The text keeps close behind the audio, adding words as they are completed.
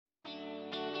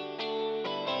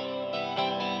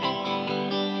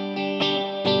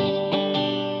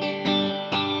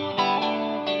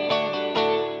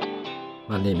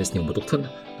name is Neil Middleton,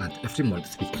 and every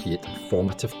month we create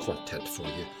informative content for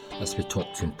you as we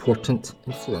talk to important,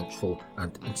 influential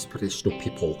and inspirational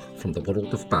people from the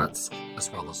world of bats,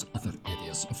 as well as other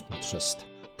areas of interest.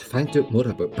 To find out more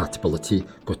about Batability,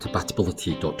 go to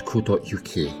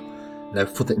batability.co.uk. Now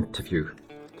for the interview.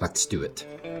 Let's do it.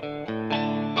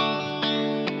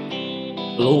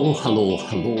 Hello,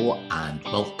 and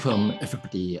welcome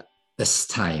everybody. This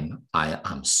time I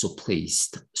am so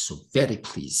very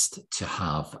pleased to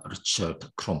have Richard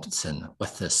Crompton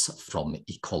with us from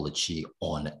Ecology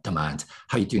on Demand.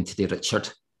 How are you doing today, Richard?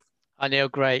 Hi Neil,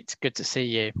 great. Good to see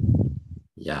you.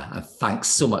 Yeah, and thanks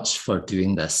so much for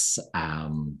doing this.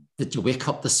 Did you wake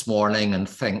up this morning and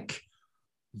think,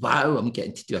 wow, I'm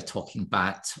getting to do a talking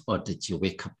bat? Or did you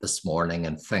wake up this morning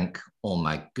and think, oh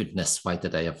my goodness, why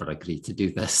did I ever agree to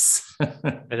do this?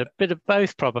 A bit of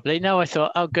both, probably. No, I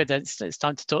thought, oh good, it's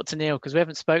time to talk to Neil, because we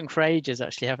haven't spoken for ages,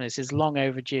 actually, haven't we? This is long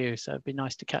overdue, so it'd be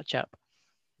nice to catch up.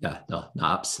 Yeah, no,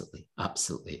 absolutely.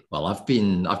 Well, I've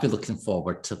been looking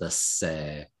forward to this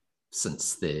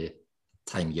since the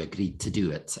time you agreed to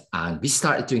do it. And we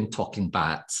started doing Talking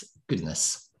Bat,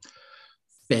 goodness,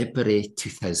 February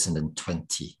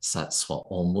 2020. So that's what,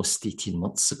 almost 18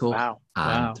 months ago. Wow,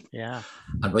 yeah.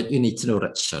 And what you need to know,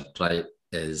 Richard, right,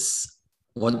 is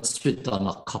once we'd done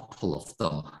a couple of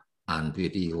them and we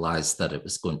realized that it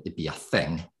was going to be a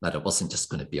thing, that it wasn't just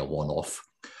going to be a one-off,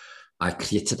 I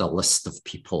created a list of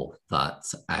people that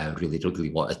I really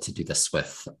wanted to do this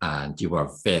with, and you were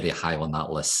very high on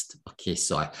that list. Okay,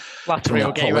 so Flattery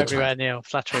will get you everywhere, Neil.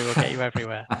 Flattery will get you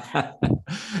everywhere.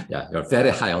 Yeah, you're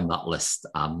very high on that list.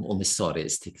 I'm only sorry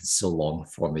it's taken so long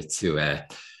for me to,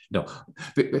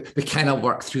 we kind of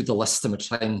work through the list and we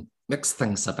try and mix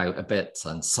things about a bit,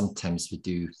 and sometimes we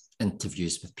do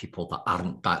interviews with people that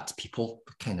aren't bat people.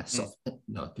 We kind of sort of,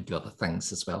 we do other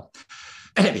things as well.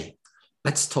 Anyway,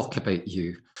 let's talk about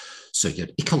you. So you're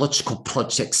Ecological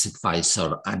Projects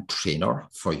Advisor and Trainer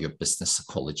for your business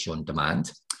Ecology on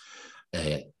Demand.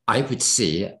 I would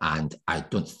say, and I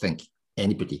don't think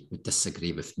anybody would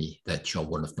disagree with me, that you're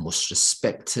one of the most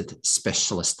respected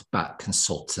specialist bat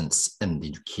consultants in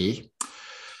the UK.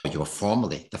 You were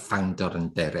formerly the founder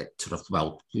and director of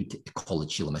Wildwood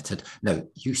Ecology Limited. Now,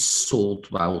 you sold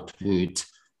Wildwood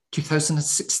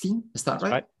 2016, is that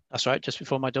right? That's right, just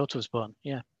before my daughter was born,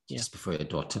 yeah. Just before your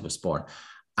daughter was born.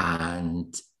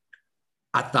 And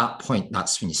at that point,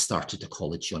 that's when you started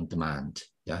Ecology on Demand,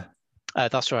 yeah?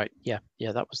 That's right, yeah,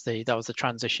 that was the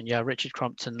transition. Yeah, Richard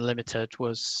Crompton Limited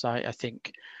was, I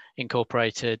think,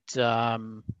 incorporated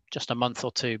just a month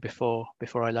or two before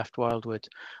I left Wildwood.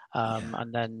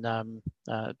 And then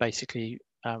basically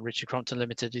Richard Crompton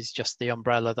Limited is just the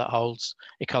umbrella that holds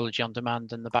Ecology on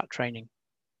Demand and the bat training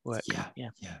work. Yeah.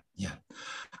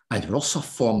 And you're also a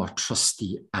former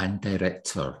trustee and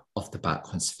director of the Bat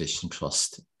Conservation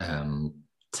Trust.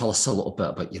 Tell us a little bit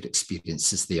about your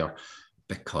experiences there,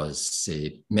 because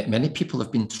many people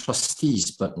have been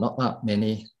trustees, but not that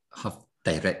many have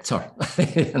director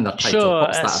in their title. Sure.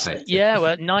 What's that about? Yeah,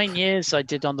 well, 9 years I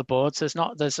did on the board. So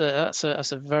that's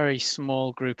a very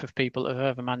small group of people who have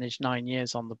ever managed 9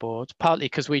 years on the board. Partly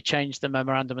because we changed the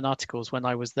memorandum and articles when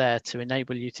I was there to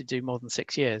enable you to do more than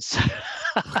 6 years.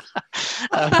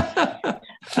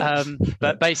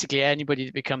 But basically, anybody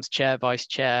that becomes chair, vice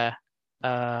chair,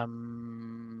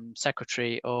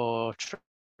 secretary, or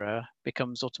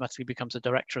automatically becomes a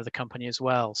director of the company as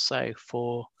well. So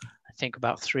for I think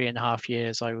about 3.5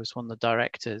 years, I was one of the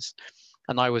directors,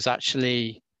 and I was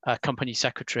actually a company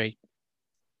secretary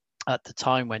at the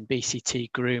time when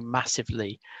BCT grew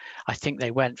massively. I think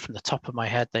they went, from the top of my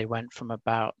head, they went from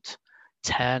about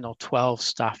 10 or 12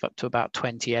 staff up to about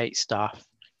 28 staff,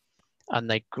 and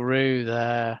they grew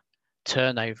their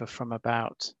turnover from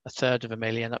about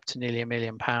 £250,000 up to nearly £1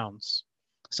 million.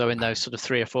 So in those sort of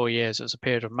 3 or 4 years, it was a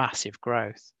period of massive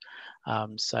growth.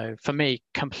 So for me,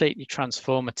 completely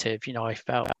transformative. I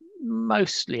felt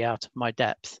mostly out of my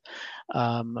depth,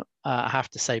 I have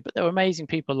to say. But there were amazing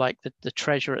people, like the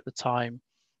treasurer at the time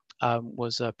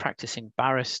was a practicing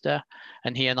barrister,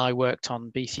 and he and I worked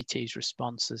on BCT's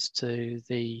responses to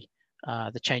the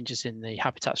changes in the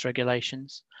habitats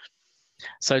regulations.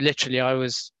 So literally, I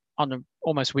was on an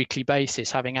almost weekly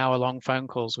basis having hour-long phone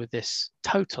calls with this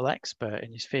total expert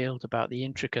in his field about the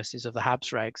intricacies of the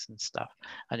HABs regs and stuff.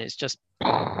 And it's just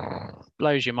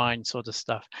blows your mind sort of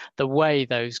stuff. The way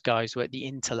those guys work, the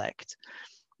intellect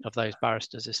of those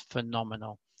barristers is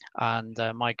phenomenal. And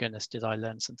my goodness, did I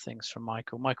learn some things from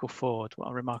Michael Ford.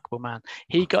 What a remarkable man.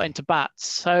 He got into bats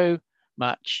so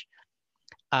much.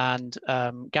 And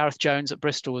Gareth Jones at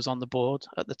Bristol was on the board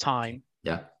at the time.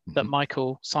 Yeah. That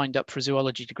Michael signed up for a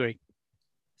zoology degree.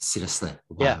 Seriously,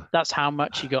 wow. Yeah, that's how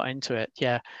much he got into it.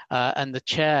 Yeah, and the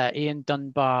chair, Ian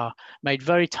Dunbar, made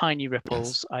very tiny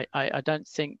ripples. Yes. I don't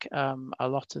think a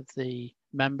lot of the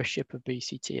membership of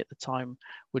BCT at the time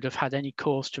would have had any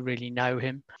cause to really know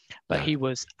him, but Yeah. he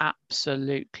was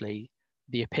absolutely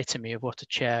the epitome of what a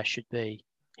chair should be.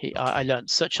 Okay. I learned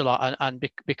such a lot, and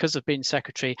because of being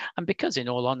secretary, and because, in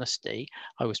all honesty,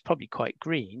 I was probably quite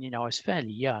green. I was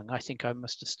fairly young. I think I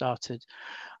must have started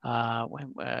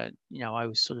when I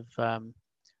was sort of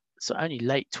so only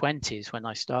late 20s when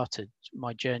I started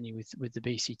my journey with the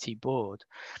BCT board.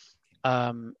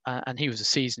 And he was a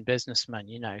seasoned businessman,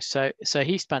 so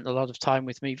he spent a lot of time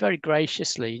with me very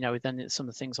graciously, then some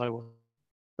of the things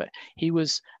but he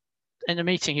was in a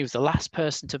meeting, he was the last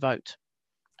person to vote,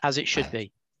 as it should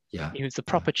be. Yeah. He was the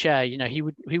proper chair. He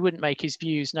wouldn't make his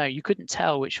views. No, you couldn't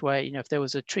tell which way. If there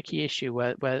was a tricky issue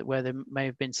where there may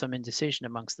have been some indecision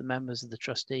amongst the members of the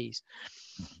trustees,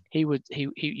 you would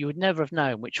never have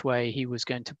known which way he was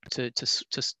going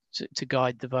to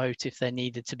guide the vote if there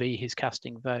needed to be his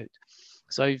casting vote.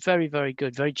 So very, very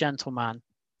good, very gentle man.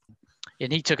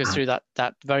 And he took us through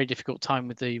that very difficult time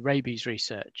with the rabies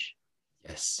research.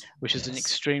 Yes. Which is an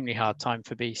extremely hard time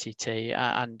for BCT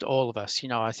and all of us.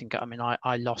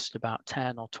 I lost about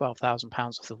 10 or 12,000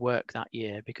 pounds worth of work that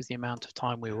year because the amount of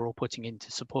time we were all putting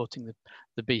into supporting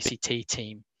the BCT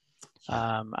team.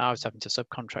 I was having to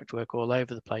subcontract work all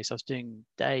over the place. I was doing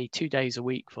 2 days a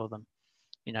week for them,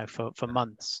 for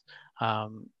months,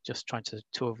 just trying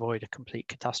to avoid a complete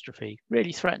catastrophe.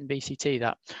 Really threatened BCT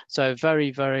that. So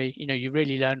very, very, you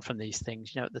really learn from these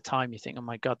things. At the time you think, oh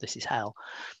my God, this is hell.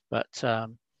 But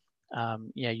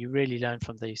you really learn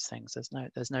from these things.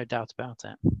 There's no doubt about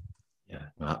it. Yeah,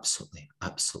 no, absolutely,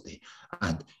 absolutely.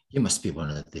 And you must be one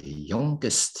of the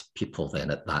youngest people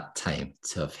then at that time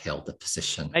to have held the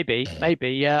position. Maybe,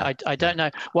 yeah. I don't know.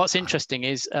 What's interesting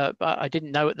is I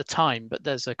didn't know at the time, but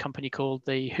there's a company called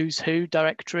the Who's Who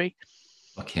Directory.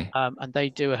 Okay. And they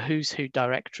do a Who's Who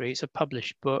Directory. It's a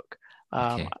published book.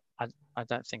 Okay. I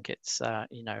don't think it's,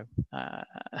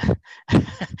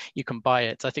 you can buy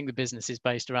it. I think the business is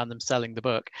based around them selling the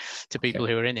book to people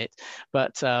who are in it.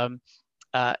 But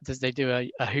they do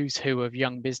a who's who of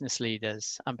young business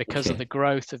leaders. And because of the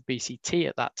growth of BCT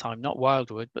at that time, not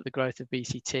Wildwood, but the growth of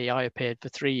BCT, I appeared for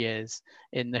 3 years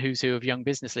in the who's who of young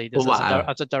business leaders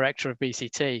as a director of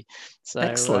BCT. So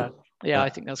excellent. I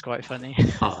think that's quite funny.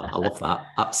 I love that.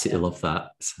 Absolutely love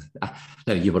that.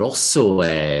 Now, you were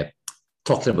also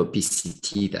talking about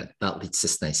BCT then. That leads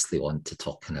us nicely on to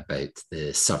talking about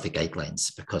the survey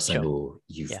guidelines, because I know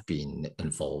you've been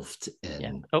involved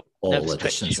in all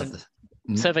editions of the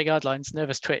survey guidelines.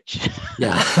 Nervous twitch.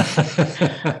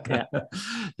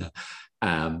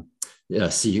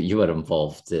 So you were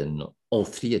involved in all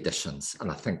 3 editions,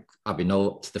 and I think I'll be now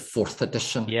up to the 4th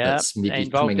edition. That's maybe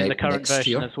involved coming in out the current next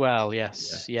version year as well.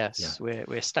 Yes.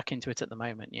 We're stuck into it at the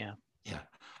moment. Yeah.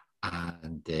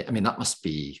 And that must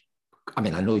be. I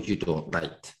know you don't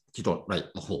write the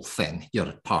whole thing.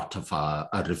 You're part of a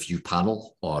review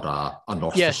panel or an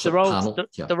authorship panel.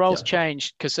 The roles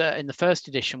changed because in the first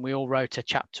edition we all wrote a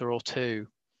chapter or 2.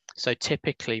 So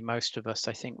typically most of us,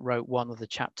 I think, wrote one of the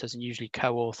chapters and usually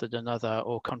co-authored another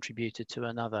or contributed to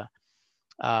another.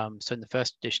 So in the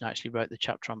first edition I actually wrote the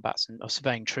chapter on bats or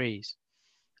surveying trees.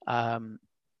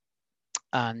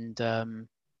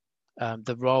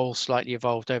 The role slightly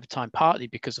evolved over time, partly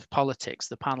because of politics.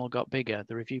 The panel got bigger,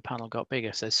 the review panel got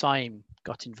bigger. So SIAM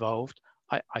got involved,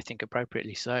 I think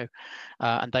appropriately so,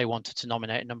 and they wanted to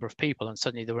nominate a number of people, and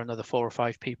suddenly there were another 4 or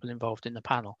 5 people involved in the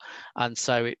panel. And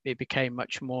so it became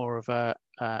much more of I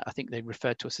think they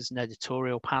referred to us as an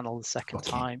editorial panel the second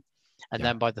time. And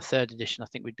then by the 3rd edition, I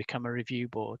think we'd become a review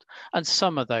board. And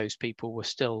some of those people were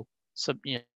still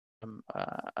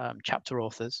chapter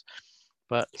authors.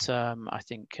 But I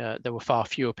think there were far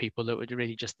fewer people that were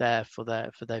really just there for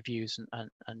their views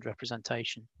and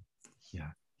representation.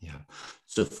 Yeah.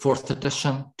 So 4th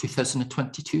edition,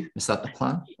 2022, is that the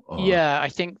plan? Yeah, I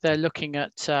think they're looking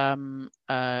at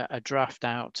a draft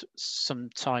out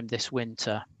sometime this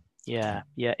winter. Yeah.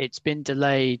 It's been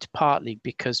delayed partly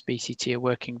because BCT are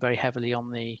working very heavily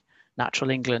on the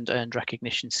Natural England Earned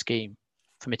Recognition Scheme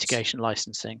for mitigation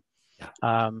licensing.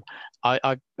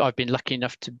 I've been lucky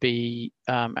enough to be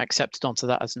accepted onto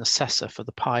that as an assessor for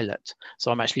the pilot.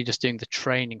 So I'm actually just doing the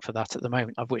training for that at the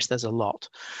moment, of which there's a lot,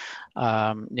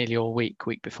 nearly all week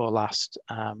before last,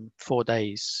 4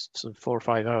 days, sort of 4 or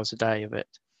 5 hours a day of it.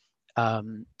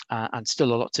 And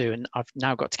still a lot to do. And I've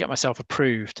now got to get myself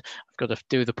approved. I've got to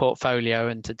do the portfolio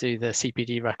and to do the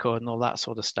CPD record and all that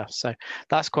sort of stuff. So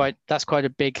that's quite a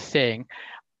big thing.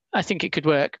 I think it could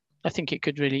work. I think it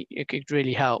could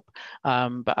really help.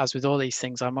 But as with all these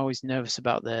things, I'm always nervous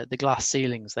about the glass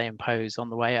ceilings they impose on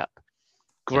the way up.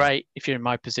 Great if you're in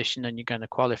my position and you're going to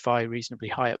qualify reasonably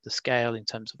high up the scale in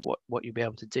terms of what you'll be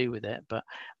able to do with it. But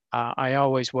I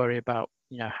always worry about,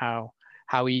 you know,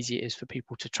 how easy it is for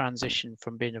people to transition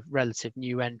from being a relative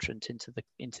new entrant into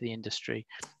the industry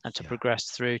and to progress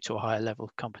through to a higher level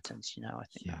of competence. You know, I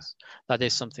think that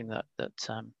is something that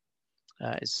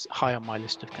is high on my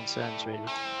list of concerns, really.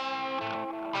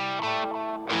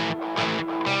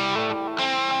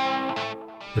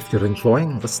 If you're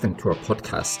enjoying listening to our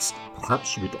podcasts,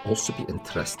 perhaps you would also be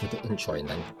interested in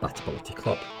joining Batability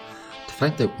Club. To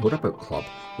find out more about Club,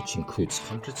 which includes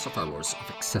hundreds of hours of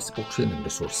accessible training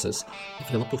resources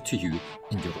available to you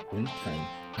in your own time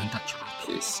and at your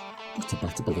pace, go to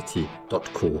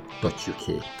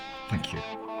batability.co.uk. Thank you.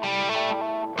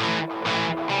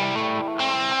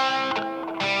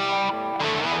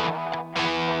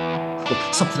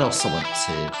 Well, something else I want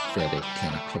to very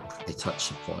kind of quickly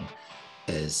touch upon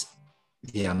is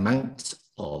the amount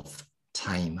of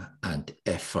time and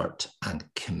effort and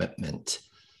commitment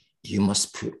you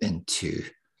must put into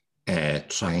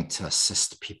trying to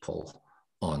assist people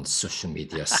on social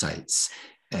media sites,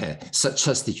 such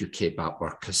as the UK Bat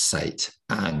Workers site,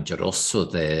 and you're also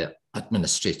the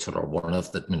administrator or one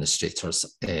of the administrators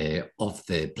of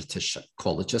the British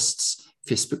Ecologists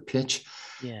Facebook page.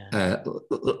 Yeah.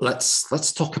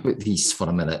 Let's talk about these for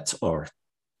a minute,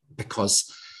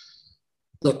 because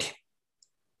look,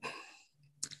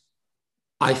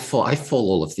 I follow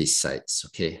all of these sites,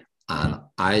 okay, and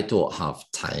I don't have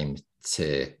time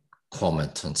to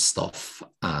comment on stuff,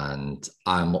 and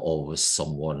I'm always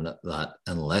someone that,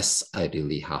 unless I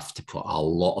really have to put a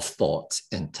lot of thought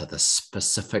into the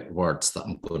specific words that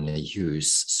I'm going to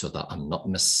use so that I'm not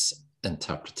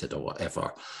misinterpreted or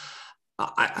whatever,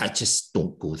 I just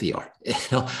don't go there, you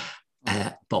know.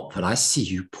 But when I see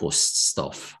you post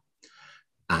stuff,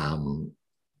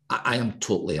 I am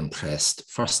totally impressed,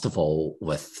 first of all,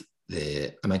 with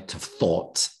the amount of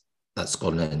thought that's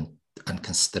gone in and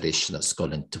consideration that's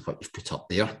gone into what you've put up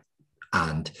there.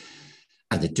 And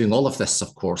you're doing all of this,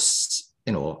 of course,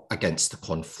 you know, against the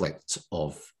conflict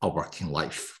of a working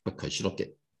life, because you don't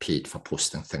get paid for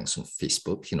posting things on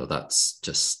Facebook. You know, that's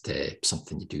just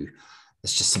something you do.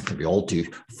 It's just something we all do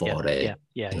for,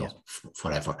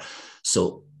 forever.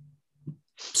 So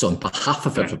on behalf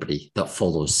of everybody that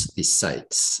follows these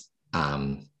sites,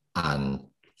 and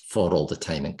for all the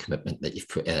time and commitment that you've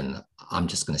put in, I'm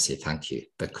just going to say thank you,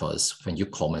 because when you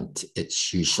comment,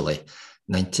 it's usually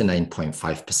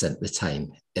 99.5% of the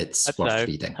time it's worth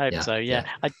reading. I hope so.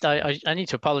 I need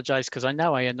to apologize, because I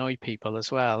know I annoy people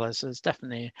as well. There's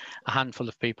definitely a handful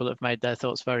of people that have made their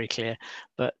thoughts very clear,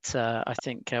 but I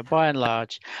think by and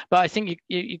large, but I think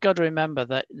you got to remember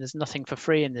that there's nothing for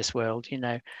free in this world. You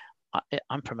know,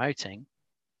 I'm promoting.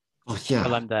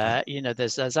 Well, I'm there. You know,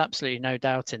 there's absolutely no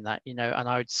doubt in that. You know, and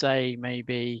I would say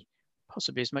maybe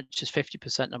possibly as much as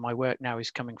 50% of my work now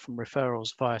is coming from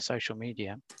referrals via social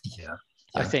media. Yeah.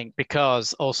 I think,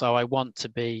 because also I want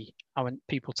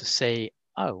people to see,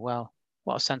 oh, well,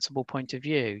 what a sensible point of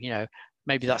view. You know,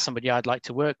 maybe that's somebody I'd like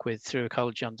to work with through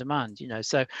Ecology on Demand. You know,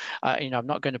 so you know, I'm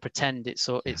not going to pretend it's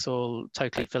all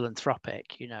totally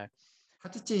philanthropic. You know. How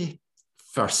did you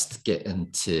first get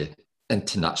into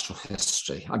natural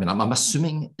history? I mean, I'm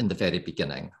assuming in the very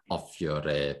beginning of your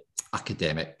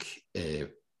academic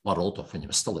world, or when you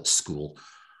were still at school.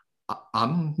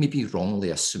 I'm maybe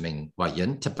wrongly assuming, were you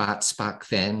into bats back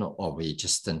then, or were you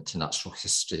just into natural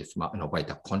history from in a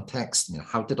wider context? You know,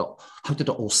 how did it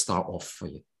all start off for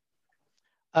you?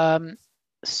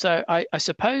 So I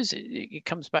suppose it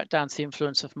comes back down to the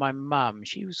influence of my mum.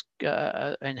 She was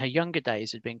in her younger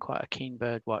days had been quite a keen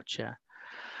bird watcher,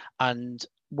 and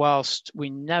whilst we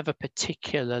never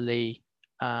particularly,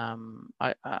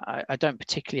 I don't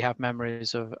particularly have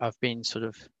memories of being sort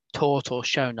of taught or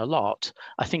shown a lot.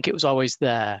 I think it was always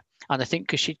there. And I think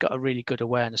because she'd got a really good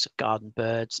awareness of garden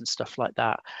birds and stuff like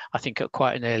that, I think at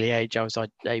quite an early age, I was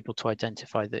able to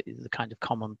identify the kind of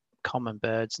common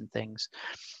birds and things.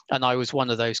 And I was one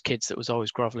of those kids that was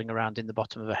always groveling around in the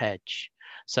bottom of a hedge.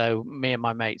 So me and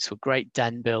my mates were great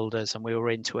den builders, and we were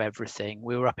into everything.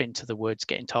 We were up into the woods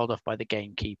getting told off by the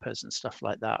gamekeepers and stuff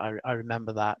like that. I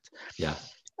remember that. Yeah.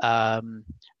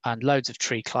 And loads of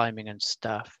tree climbing and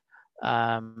stuff.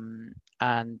 And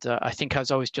I think I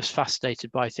was always just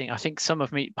fascinated by things. I think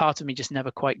part of me just never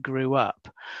quite grew up.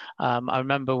 I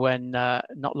remember when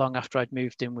not long after I'd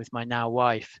moved in with my now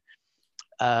wife,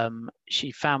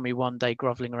 she found me one day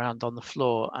groveling around on the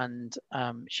floor, and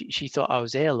she thought I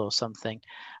was ill or something.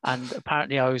 And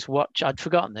apparently I'd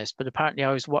forgotten this, but apparently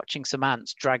I was watching some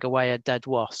ants drag away a dead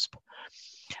wasp.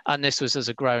 And this was as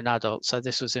a grown adult, so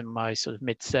this was in my sort of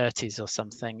mid-30s or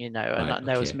something, you know. And Right,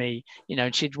 there was okay. me, you know,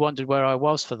 and she'd wondered where I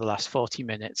was for the last 40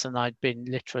 minutes, and I'd been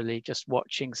literally just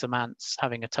watching some ants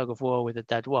having a tug of war with a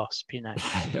dead wasp, you know.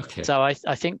 Right, okay. So I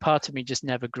think part of me just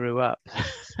never grew up.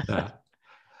 Yeah.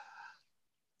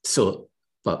 So,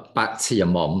 but back to your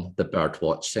mum, the bird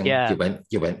watching. Yeah.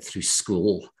 You went through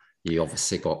school. You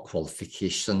obviously got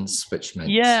qualifications, which meant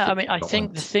Yeah, I you mean, I got think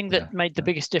on. the thing Yeah, that made the yeah.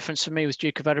 biggest difference for me was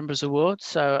Duke of Edinburgh's award.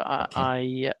 So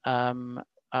Okay,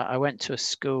 I went to a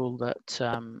school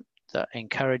that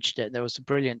encouraged it. There was a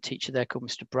brilliant teacher there called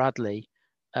Mr. Bradley,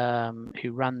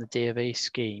 who ran the D of E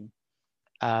scheme.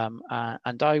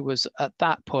 And I was at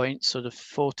that point, sort of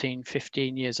 14,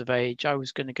 15 years of age, I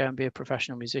was going to go and be a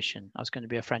professional musician. I was going to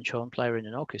be a French horn player in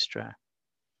an orchestra.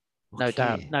 No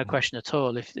doubt, okay. no question at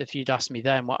all. If you'd asked me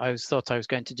then what thought I was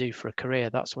going to do for a career,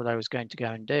 that's what I was going to go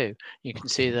and do. You can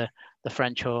see Okay. the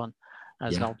French horn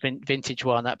as an Yeah, old vintage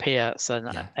one up here. It's an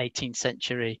yeah, 18th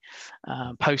century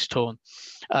post horn.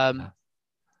 Um, yeah.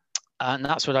 and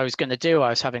that's what I was going to do. I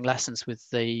was having lessons with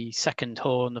the second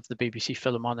horn of the BBC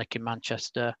Philharmonic in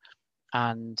Manchester,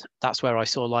 and that's where I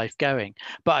saw life going.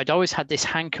 But I'd always had this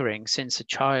hankering since a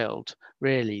child,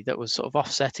 really, that was sort of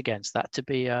offset against that, to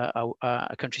be a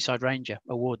countryside ranger,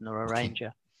 a warden or a Okay.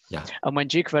 ranger. Yeah. And when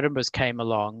Duke of Edinburgh's came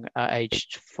along,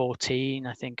 aged 14,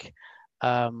 I think,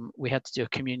 we had to do a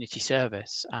community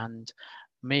service. And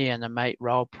me and a mate,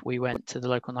 Rob, we went to the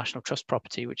local National Trust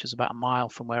property, which was about a mile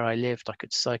from where I lived. I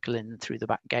could cycle in through the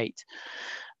back gate.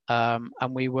 And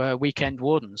we were weekend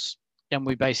wardens. And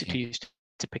we basically Okay. used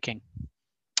to picking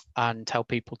and tell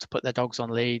people to put their dogs on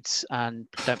leads and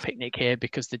don't picnic here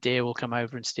because the deer will come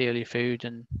over and steal your food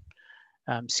and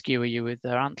skewer you with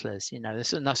their antlers. You know,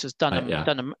 that's just Right, yeah.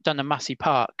 done a Massey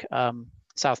Park,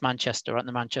 South Manchester, at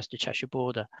the Manchester-Cheshire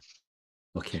border.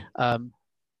 Okay.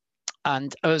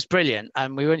 And it was brilliant.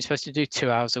 And we were only supposed to do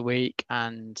 2 hours a week,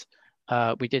 and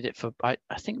we did it for, I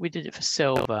think we did it for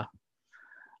silver.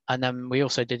 And then we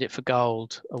also did it for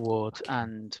gold award, Okay.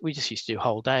 and we just used to do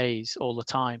whole days all the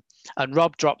time. And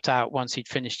Rob dropped out once he'd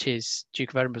finished his Duke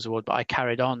of Edinburgh's award, but I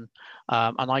carried on,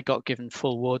 and I got given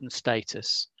full warden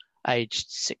status, aged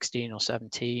 16 or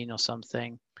 17 or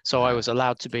something. So I was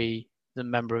allowed to be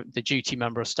the duty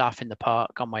member of staff in the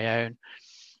park on my own.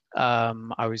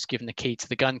 I was given the key to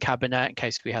the gun cabinet in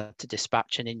case we had to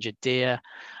dispatch an injured deer,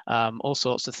 all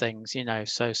sorts of things, you know.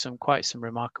 So quite some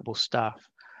remarkable stuff.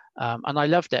 And I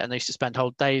loved it. And I used to spend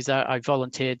whole days there. I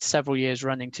volunteered several years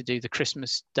running to do the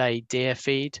Christmas Day deer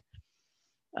feed,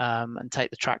 and take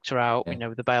the tractor out, you know,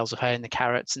 with the bales of hay and the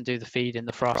carrots, and do the feed in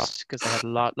the frost because they had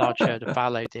a large herd of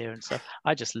fallow deer and stuff.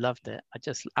 I just loved it. I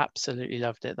just absolutely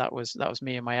loved it. That was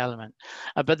me in my element.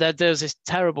 But there was this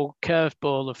terrible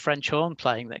curveball of French horn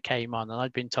playing that came on, and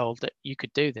I'd been told that you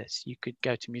could do this. You could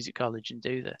go to music college and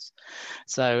do this.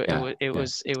 So Yeah, it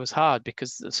was hard,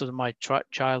 because sort of my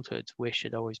childhood wish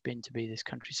had always been to be this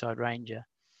countryside ranger.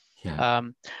 yeah.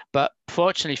 But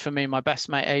fortunately for me, my best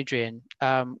mate Adrian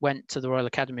went to the Royal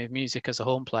Academy of Music as a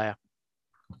horn player,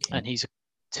 Okay. and he's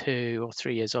 2 or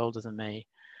 3 years older than me.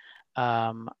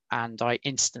 And I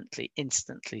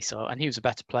instantly saw, and he was a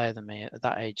better player than me at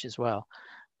that age as well.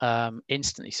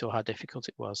 Instantly saw how difficult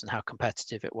it was and how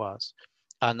competitive it was.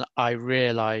 And I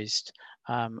realised,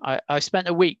 I spent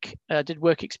a week, did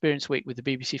work experience week with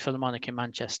the BBC Philharmonic in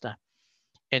Manchester,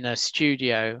 in a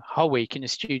studio, whole week in a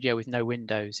studio with no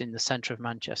windows in the centre of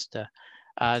Manchester,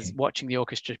 as watching the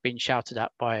orchestra being shouted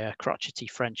at by a crotchety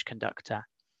French conductor.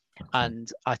 Okay. And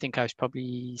I think I was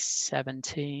probably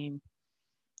 17,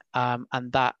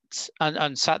 and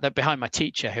sat there behind my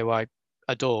teacher, who I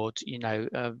adored, you know,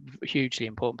 a hugely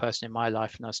important person in my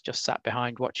life. And I was just sat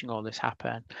behind watching all this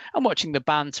happen and watching the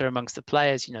banter amongst the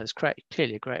players. You know, there's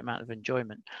clearly a great amount of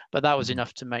enjoyment, but that was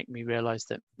enough to make me realize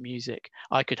that music,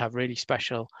 I could have really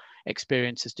special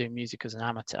experiences doing music as an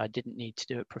amateur. I didn't need to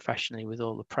do it professionally with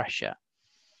all the pressure.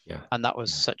 Yeah. And that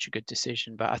was such a good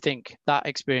decision. But I think that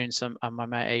experience, and my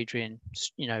mate Adrian,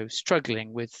 you know,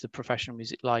 struggling with the professional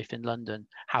music life in London,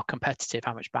 how competitive,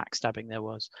 how much backstabbing there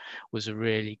was a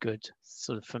really good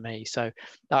sort of for me. So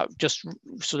that just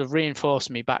sort of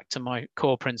reinforced me back to my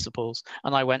core principles.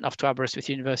 And I went off to Aberystwyth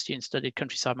University and studied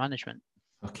countryside management.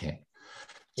 Okay.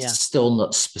 Yeah. Still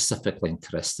not specifically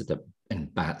interested in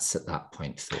bats at that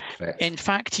point, though, correct? In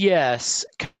fact, yes,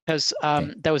 because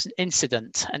there was an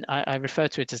incident, and I refer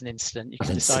to it as an incident. You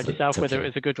can decide yourself whether it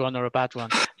was a good one or a bad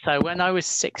one. So when I was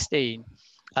 16,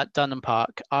 at Dunham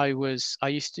Park, I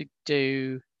used to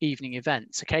do evening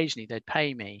events. Occasionally, they'd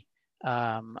pay me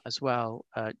as well,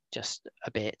 just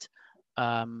a bit,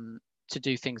 to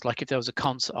do things like if there was a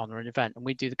concert on or an event, and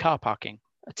we'd do the car parking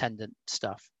attendant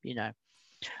stuff, you know.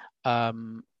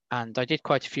 And I did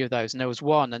quite a few of those. And there was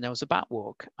one, and there was a bat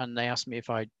walk, and they asked me if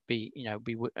I'd be, you know,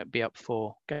 be up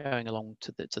for going along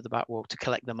to the bat walk to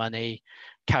collect the money,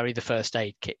 carry the first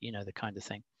aid kit, you know, the kind of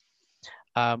thing.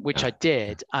 Which I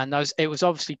did, and it was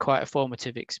obviously quite a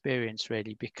formative experience,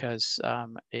 really, because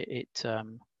it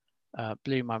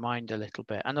blew my mind a little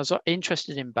bit. And I was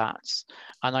interested in bats,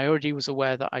 and I already was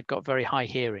aware that I'd got very high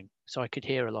hearing, so I could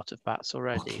hear a lot of bats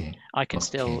already. Okay. I can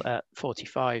still, at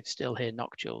 45, still hear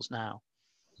noctules now.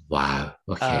 Wow.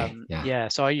 Okay. Yeah,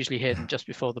 so I usually hear them just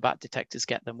before the bat detectors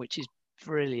get them, which is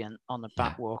brilliant on a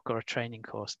bat walk or a training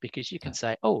course, because you can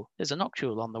say, oh, there's a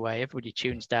noctule on the way, everybody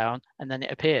tunes down, and then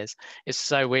it appears. It's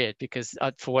so weird because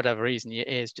for whatever reason your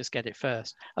ears just get it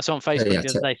first. I saw on Facebook the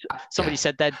other day, somebody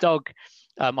said their dog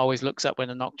always looks up when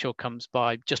a noctule comes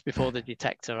by just before the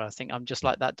detector. I think I'm just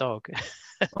like that dog.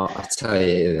 Well, I tell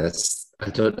you, I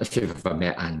don't know if you've ever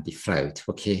met Andy Froud,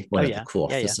 okay, one of the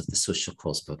co-authors of the social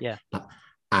cause book. But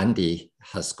Andy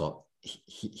has got,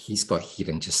 he's got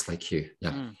hearing just like you.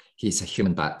 He's a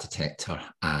human bat detector,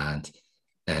 and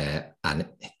to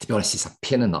be honest, he's a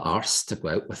pain in the arse to go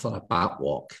out with on a bat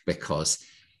walk, because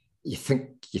you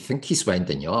think he's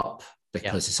winding you up,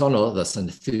 because it's on all this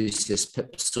enthusiast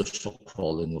social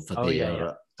calling over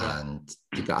there, and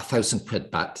you've got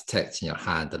 £1,000 bat detector in your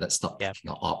hand, and it's not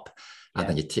picking it up. And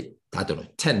then you take, I don't know,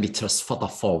 10 meters further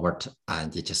forward,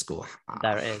 and you just go,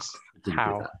 there it is.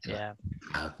 How?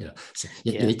 You know, so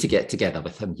you need to get together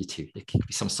with him. You two, there could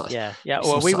be some sort of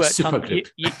Well, we worked on.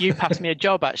 You passed me a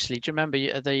job, actually. Do you remember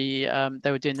they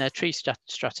were doing their tree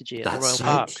strategy at the Royal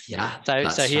Park?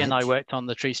 So he and I worked on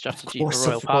the tree strategy for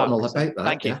Royal Park. All about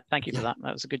that. Thank you for that.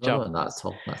 That was a good job. No, not at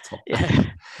all.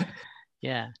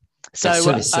 Yeah.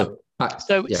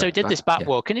 So did this bat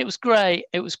walk, and it was great.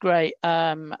 It was great.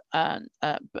 But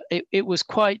it was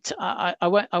quite. I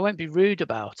won't be rude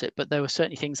about it, but there were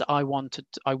certainly things that I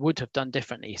would have done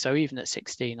differently. So even at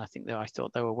 16, I think that I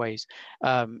thought there were ways.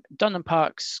 Dunham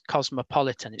Park's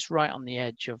cosmopolitan. It's right on the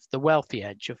edge of the wealthy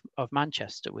edge of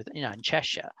Manchester, in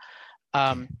Cheshire.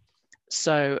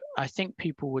 So I think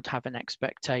people would have an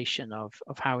expectation of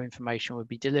how information would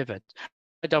be delivered.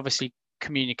 I'd obviously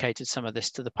communicated some of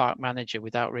this to the park manager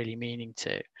without really meaning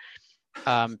to,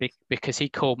 because he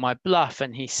called my bluff,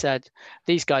 and he said,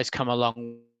 these guys come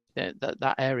along,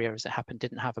 that area, as it happened,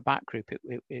 didn't have a bat group.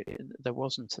 There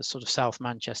wasn't a sort of South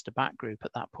Manchester bat group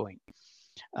at that point.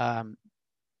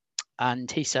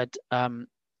 And he said,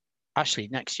 actually,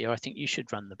 next year, I think you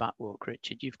should run the bat walk,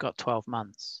 Richard. You've got 12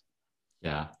 months.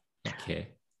 Yeah. Okay.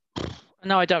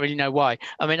 No, I don't really know why.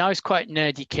 I mean, I was quite a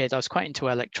nerdy kid. I was quite into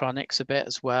electronics a bit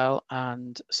as well.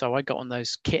 And so I got on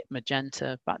those kit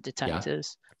magenta bat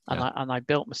detectors, and I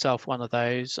built myself one of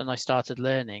those, and I started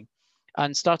learning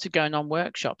and started going on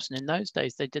workshops. And in those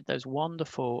days, they did those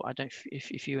wonderful, I don't know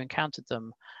if you encountered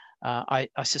them. I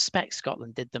suspect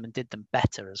Scotland did them, and did them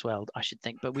better as well, I should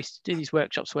think. But we used to do these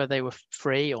workshops where they were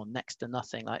free or next to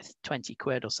nothing, like 20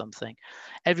 quid or something.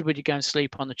 Everybody go and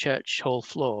sleep on the church hall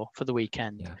floor for the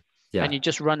weekend. And you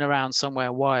just run around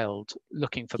somewhere wild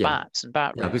looking for bats and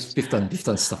bat roosts. We've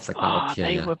done stuff like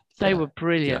that. They were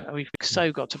brilliant. We've so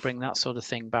got to bring that sort of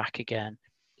thing back again.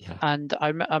 And I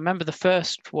remember the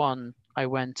first one I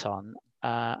went on,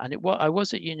 and I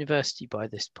was at university by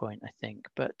this point, I think.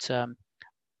 But so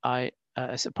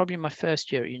probably my first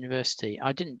year at university,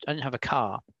 I didn't have a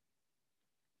car.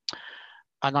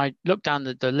 And I looked down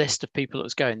the list of people that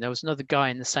was going. There was another guy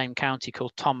in the same county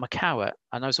called Tom McCowett,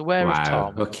 and I was aware of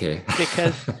Tom.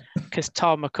 Because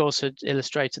Tom, of course, had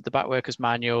illustrated the Batworkers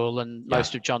Manual and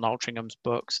most of John Altringham's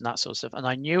books and that sort of stuff. And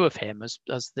I knew of him as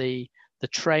the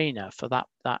trainer for that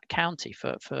county,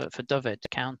 for Dyfed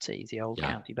County, the old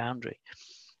county boundary.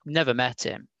 Never met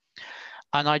him,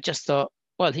 and I just thought,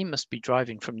 well, he must be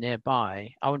driving from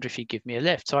nearby. I wonder if he'd give me a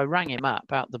lift. So I rang him up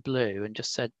out the blue and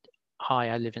just said, hi,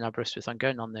 I live in Aberystwyth. I'm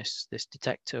going on this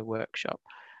detector workshop.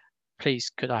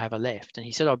 Please, could I have a lift? And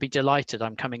he said, I'll be delighted.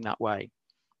 I'm coming that way,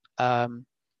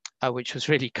 which was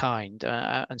really kind.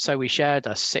 And so we shared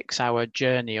a 6-hour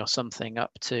journey or something up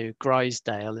to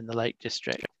Grisdale in the Lake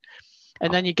District.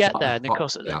 And then you get there, and of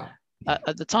course,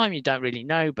 at the time you don't really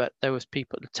know, but there was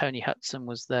people. Tony Hudson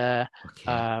was there.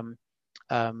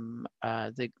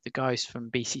 the guys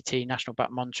from BCT, National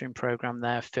Bat Monitoring Program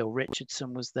there. Phil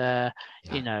Richardson was there.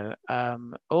 Yeah. You know,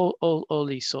 all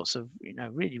these sorts of, you know,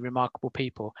 really remarkable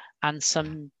people, and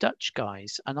some Dutch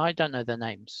guys, and I don't know their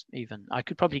names even. I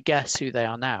could probably guess who they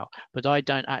are now, but I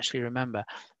don't actually remember.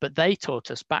 But they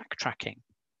taught us backtracking.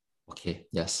 Okay.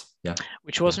 Yes. Yeah.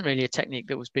 Which wasn't really a technique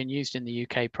that was being used in the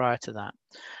UK prior to that.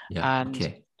 Yeah. And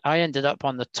okay. I ended up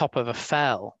on the top of a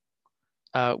fell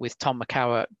with Tom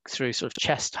McCower through sort of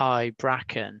chest-high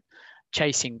bracken,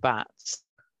 chasing bats,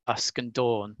 dusk and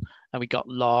dawn, and we got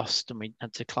lost and we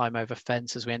had to climb over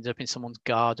fences. We ended up in someone's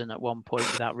garden at one point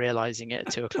without realizing it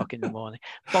at 2 o'clock in the morning.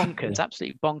 Bonkers,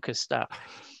 absolutely bonkers stuff.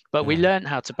 But we learned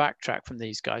how to backtrack from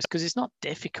these guys because it's not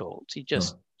difficult. You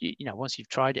just, you know, once you've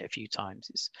tried it a few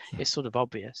times, it's sort of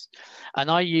obvious.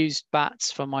 And I used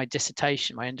bats for my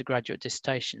dissertation, my undergraduate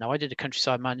dissertation. Now I did a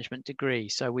countryside management degree,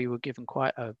 so we were given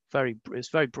quite a very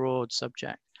broad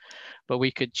subject, but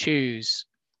we could choose.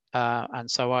 And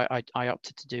so I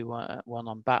opted to do one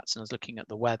on bats, and I was looking at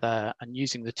the weather and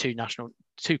using the two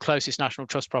closest National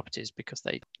Trust properties because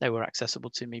they were accessible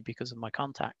to me because of my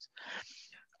contacts.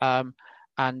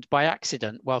 And by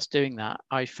accident, whilst doing that,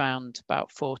 I found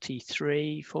about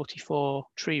 44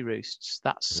 tree roosts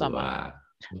that summer. Wow.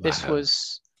 This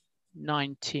was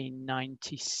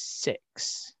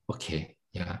 1996. Okay.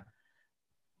 Yeah.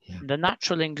 The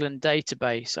Natural England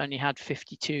database only had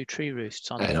 52 tree roosts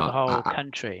on it for the whole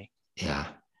country. Yeah.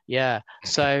 Yeah.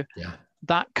 So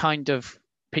that kind of,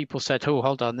 people said, oh,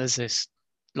 hold on, there's this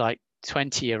like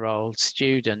 20-year-old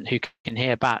student who can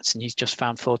hear bats and he's just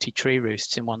found 40 tree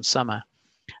roosts in one summer.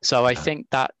 So I think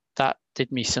that did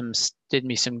me some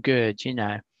good, you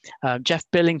know. Jeff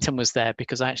Billington was there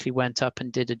because I actually went up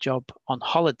and did a job on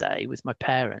holiday with my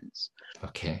parents.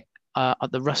 Okay.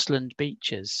 At the Rustland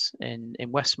Beeches in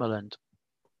Westmoreland.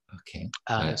 Okay.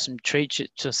 Some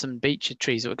beech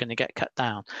trees that were going to get cut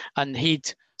down, and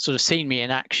he'd sort of seen me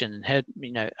in action and heard,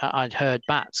 you know, I'd heard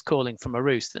bats calling from a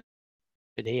roost that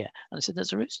I could hear, and I said,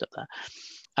 "There's a roost up there."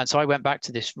 And so I went back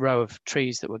to this row of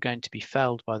trees that were going to be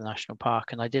felled by the national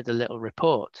park, and I did a little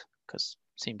report because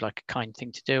it seemed like a kind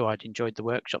thing to do. I'd enjoyed the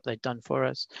workshop they'd done for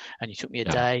us, and it took me a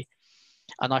day.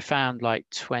 And I found like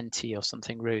 20 or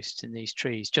something roosts in these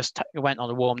trees. Just went on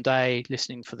a warm day,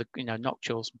 listening for the, you know,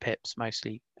 nocturnes and pips,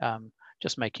 mostly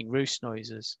just making roost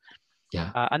noises.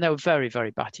 Yeah. And they were very,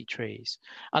 very batty trees.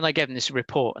 And I gave them this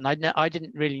report, and I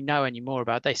didn't really know any more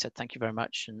about it. They said, thank you very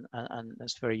much, and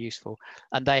that's very useful.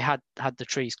 And they had the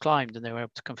trees climbed, and they were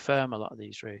able to confirm a lot of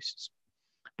these roosts.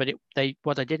 But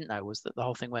what I didn't know was that the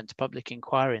whole thing went to public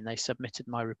inquiry, and they submitted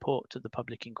my report to the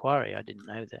public inquiry. I didn't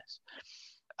know this.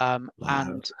 And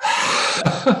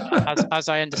as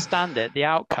I understand it, the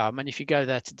outcome, and if you go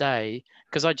there today,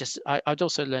 because I'd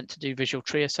also learned to do visual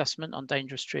tree assessment on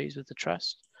dangerous trees with the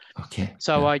trust. Okay.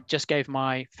 So I just gave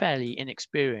my fairly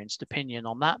inexperienced opinion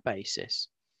on that basis.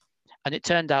 And it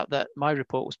turned out that my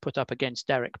report was put up against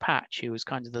Derek Patch, who was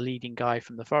kind of the leading guy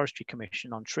from the Forestry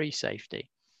Commission on tree safety.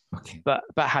 Okay. But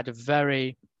had a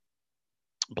very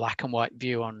black and white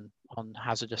view on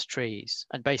hazardous trees,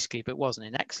 and basically if it wasn't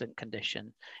in excellent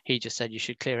condition, he just said you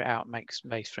should clear it out and make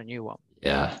space for a new one.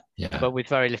 But with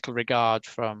very little regard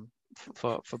for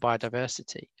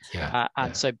biodiversity.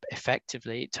 So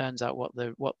effectively it turns out what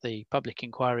the public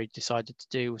inquiry decided to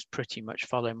do was pretty much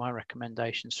follow my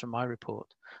recommendations from my report,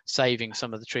 saving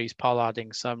some of the trees,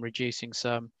 pollarding some, reducing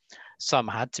some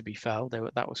had to be felled.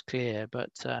 That was clear,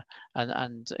 but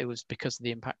and it was because of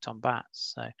the impact on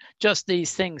bats. So just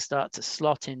these things start to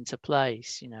slot into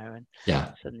place, you know, and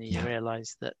suddenly you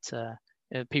realize that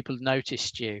people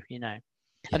noticed you, you know.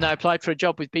 And I applied for a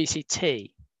job with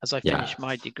BCT as I finished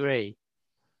my degree,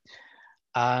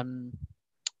 a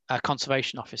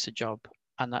conservation officer job,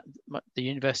 and the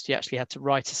university actually had to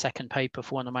write a second paper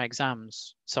for one of my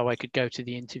exams so I could go to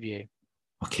the interview.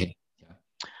 Okay.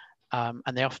 And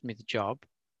they offered me the job,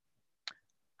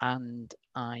 and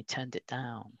I turned it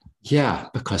down. Yeah,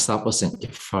 because that wasn't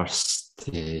your first.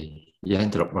 You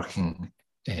ended up working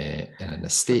in an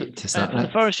estate, is that right?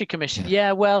 The Forestry Commission.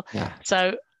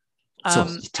 So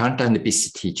you turned down the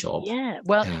BCT job.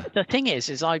 The thing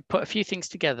is I put a few things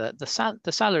together.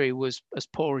 The salary was as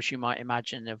poor as you might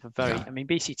imagine. I mean,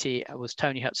 BCT was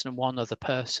Tony Hudson and one other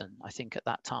person, I think, at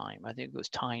that time. I think it was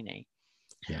tiny.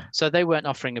 So they weren't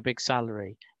offering a big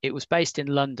salary. It was based in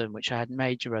London, which I had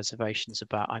major reservations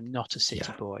about. I'm not a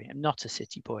city boy. I'm not a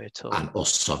city boy at all. And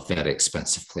also a very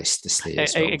expensive place to stay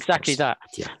as well. Exactly that.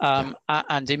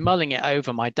 And in mulling it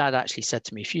over, my dad actually said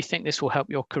to me, if you think this will help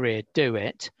your career, do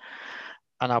it.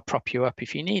 And I'll prop you up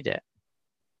if you need it.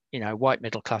 You know, white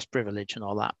middle class privilege and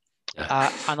all that.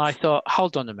 And I thought,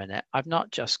 hold on a minute. I've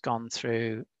not just gone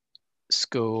through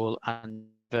school and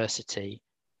university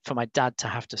for my dad to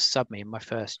have to sub me in my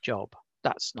first job.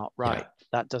 That's not right. Yeah.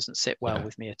 That doesn't sit well Yeah.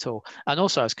 with me at all. And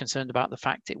also I was concerned about the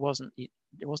fact it wasn't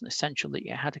essential that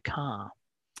you had a car.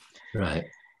 Right.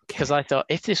 Because I thought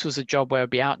if this was a job where I'd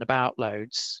be out and about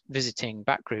loads, visiting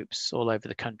back groups all over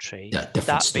the country, Yeah,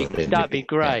 different story. that'd be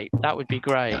great. Yeah. That would be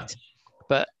great. Yeah.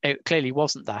 But it clearly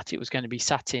wasn't that. It was going to be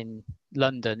sat in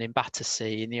London, in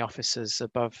Battersea, in the offices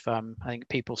above, I think,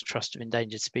 People's Trust of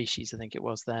Endangered Species, I think it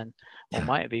was then, or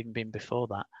might have even been before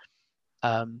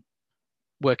that,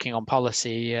 working on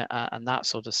policy and that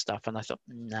sort of stuff. And I thought,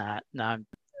 nah, I'm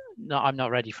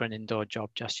not ready for an indoor job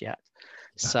just yet.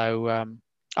 Yeah. So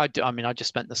I just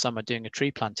spent the summer doing a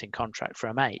tree planting contract for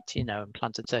a mate, and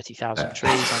planted 30,000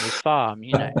 trees on his farm,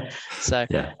 So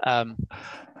yeah.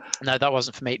 No, that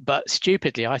wasn't for me. But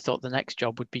stupidly, I thought the next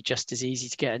job would be just as easy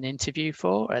to get an interview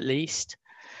for, at least.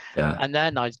 Yeah. And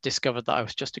then I discovered that I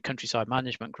was just a countryside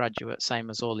management graduate,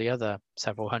 same as all the other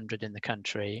several hundred in the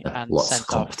country, and Lots of sent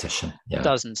competition. off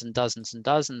dozens and dozens and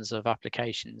dozens of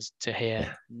applications to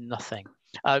hear nothing.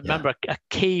 I remember a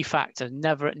key factor,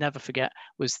 never forget,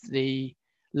 was the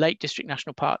Lake District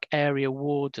National Park area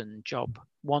warden job.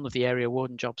 One of the area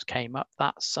warden jobs came up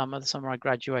that summer, the summer I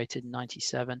graduated in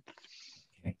 97.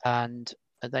 Okay. And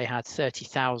they had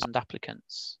 30,000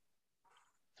 applicants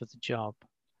for the job,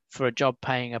 for a job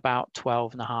paying about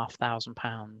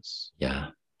 £12,500. Yeah.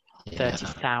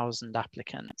 30,000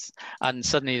 applicants. And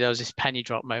suddenly there was this penny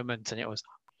drop moment, and it was,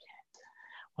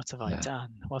 what have I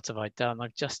done? What have I done?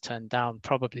 I've just turned down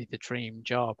probably the dream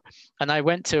job. And I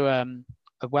went to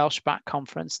a Welsh Back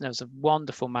conference, and there was a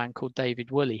wonderful man called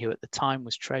David Woolley, who at the time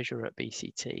was treasurer at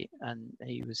BCT, and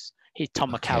he's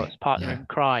Tom McCow's partner in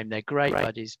crime. They're great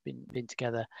buddies, been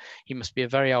together. He must be a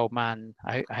very old man.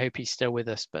 I hope he's still with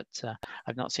us, but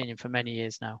I've not seen him for many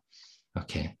years now.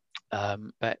 Okay.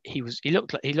 But he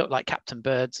looked like Captain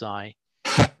Birdseye,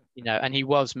 and he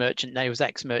was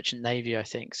ex-merchant navy, I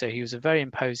think. So he was a very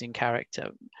imposing character.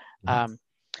 And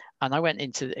I went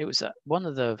into, it was one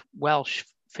of the Welsh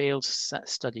field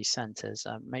study centres,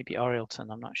 maybe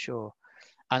Orielton, I'm not sure.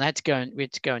 And we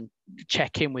had to go and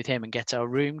check in with him and get our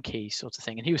room key, sort of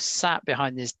thing. And he was sat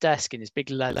behind his desk in his big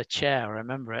leather chair. I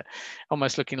remember it,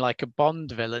 almost looking like a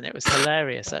Bond villain. It was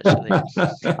hilarious, actually.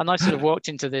 And I sort of walked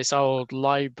into this old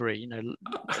library, to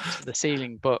the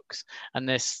ceiling books, and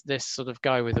this sort of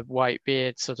guy with a white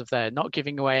beard, sort of there, not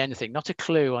giving away anything, not a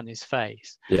clue on his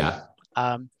face. Yeah.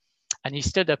 And he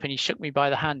stood up and he shook me by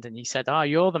the hand and he said,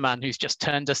 you're the man who's just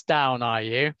turned us down, are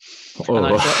you? Oh. And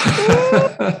I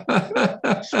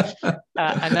thought,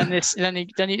 and then this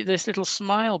little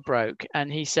smile broke,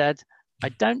 and he said, I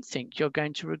don't think you're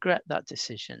going to regret that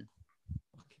decision.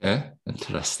 Yeah,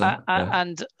 interesting.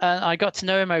 And I got to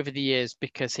know him over the years,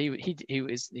 because he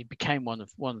became one of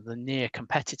the near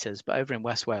competitors. But over in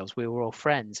West Wales, we were all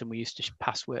friends, and we used to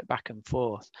pass work back and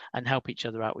forth and help each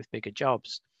other out with bigger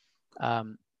jobs.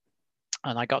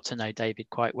 And I got to know David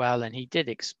quite well, and he did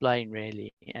explain,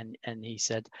 really, and he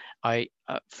said,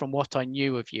 from what I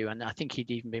knew of you, and I think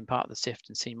he'd even been part of the SIFT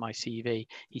and seen my CV,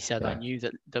 he said, I knew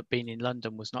that being in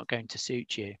London was not going to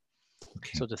suit you,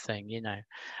 sort of thing,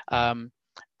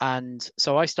 and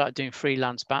so I started doing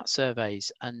freelance bat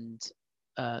surveys, and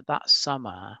that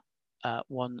summer, a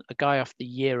guy off the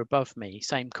year above me,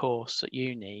 same course at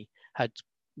uni, had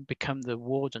become the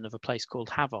warden of a place called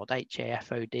Hafod,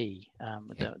 Hafod.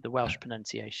 The Welsh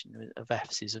pronunciation of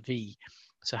F's is a V.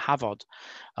 So Hafod,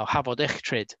 or Hafod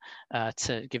Uchtryd,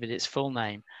 to give it its full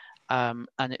name. And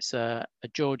it's a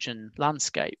Georgian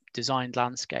designed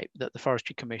landscape that the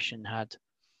Forestry Commission had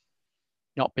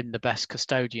not been the best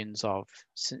custodians of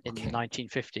in the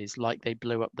 1950s, like they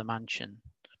blew up the mansion.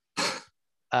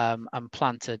 And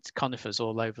planted conifers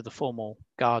all over the formal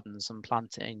gardens and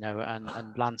planting,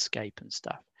 and landscape and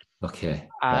stuff. Okay.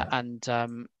 And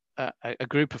a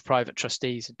group of private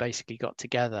trustees had basically got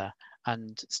together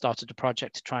and started a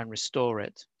project to try and restore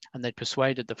it. And they'd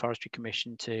persuaded the Forestry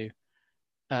Commission to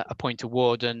appoint a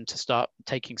warden to start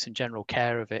taking some general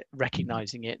care of it,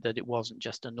 recognizing that it wasn't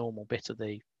just a normal bit of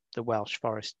the Welsh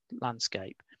forest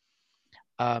landscape.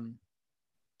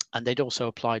 And they'd also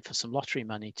applied for some lottery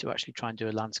money to actually try and do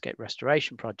a landscape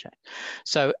restoration project.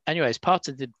 So anyway, as part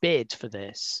of the bid for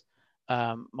this,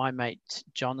 my mate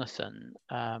Jonathan,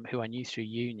 who I knew through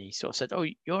uni, sort of said,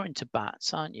 you're into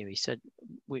bats, aren't you? He said,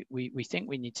 we think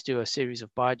we need to do a series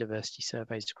of biodiversity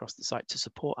surveys across the site to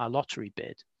support our lottery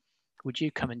bid. Would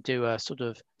you come and do a sort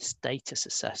of status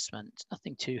assessment,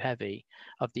 nothing too heavy,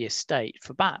 of the estate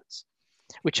for bats?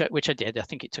 Which I did. I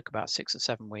think it took about 6 or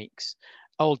 7 weeks.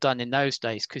 All done in those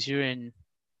days, because you're in,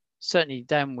 certainly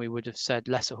then we would have said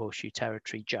lesser horseshoe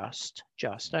territory,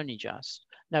 only just.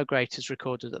 no graters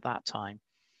recorded at that time.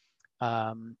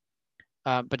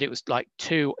 But it was like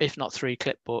 2, if not 3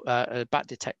 clipboard bat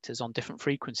detectors on different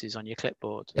frequencies on your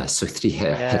clipboard. Yeah, so 3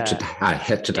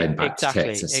 heterodyne bat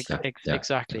detectors.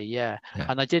 Exactly.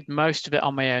 And I did most of it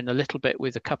on my own, a little bit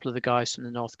with a couple of the guys from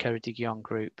the North Ceredigion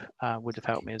group would have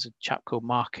helped me. As a chap called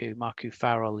Marku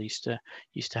Farrell used to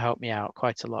help me out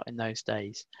quite a lot in those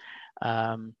days.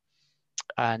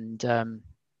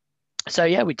 So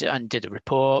yeah, we did a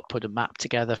report, put a map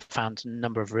together, found a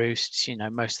number of roosts.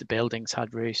 Most of the buildings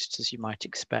had roosts, as you might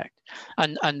expect,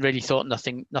 and really thought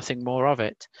nothing more of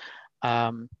it.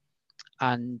 I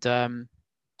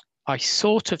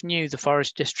sort of knew the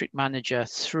forest district manager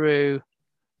through.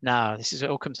 Now it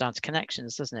all comes down to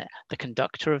connections, doesn't it? The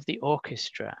conductor of the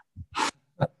orchestra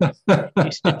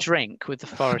used to drink with the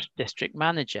forest district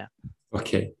manager.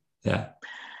 Okay. Yeah.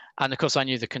 And of course, I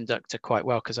knew the conductor quite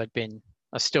well because I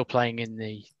was still playing in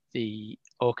the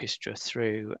orchestra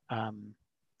through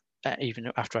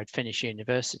even after I'd finished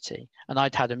university, and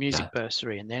I'd had a music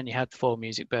bursary, and they only had 4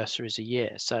 music bursaries a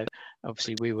year. So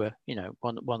obviously we were,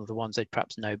 one of the ones they'd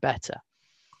perhaps know better.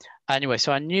 Anyway,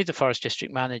 so I knew the forest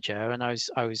district manager, and I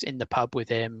was in the pub with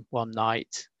him one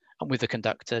night, and with the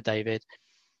conductor David,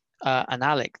 and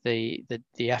Alec, the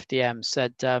FDM,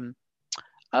 said,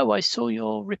 "Oh, I saw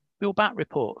your bat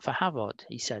report for Havod."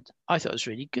 He said, "I thought it was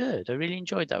really good. I really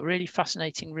enjoyed that. Really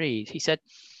fascinating read." He said,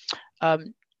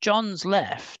 "John's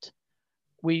left.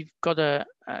 We've got a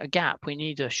gap. We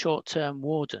need a short-term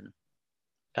warden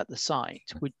at the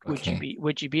site.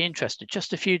 Would you be interested?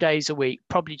 Just a few days a week,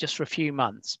 probably just for a few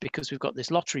months, because we've got this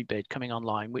lottery bid coming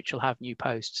online, which will have new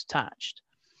posts attached."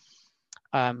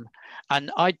 And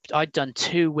I'd done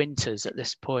 2 winters at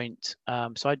this point.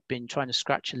 So I'd been trying to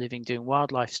scratch a living doing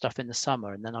wildlife stuff in the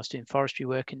summer, and then I was doing forestry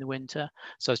work in the winter.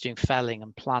 So I was doing felling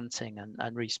and planting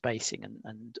and respacing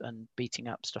and beating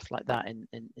up stuff like that in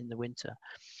the winter.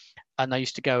 And I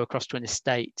used to go across to an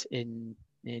estate in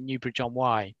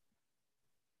Newbridge-on-Wye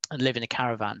and live in a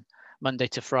caravan Monday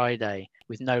to Friday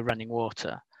with no running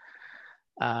water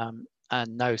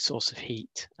and no source of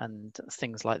heat and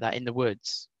things like that in the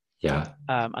woods. Yeah.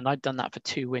 And I'd done that for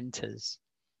 2 winters.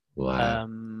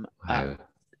 Wow.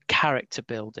 Character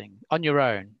building on your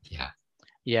own.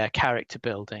 Yeah. Character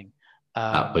building.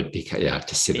 That would be,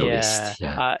 to say the least.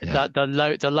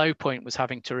 The low point was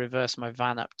having to reverse my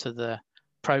van up to the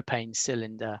propane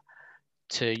cylinder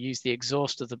to use the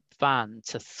exhaust of the van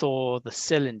to thaw the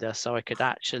cylinder so I could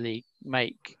actually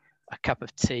make a cup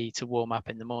of tea to warm up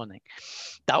in the morning.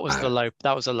 That was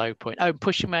that was a low point. Oh,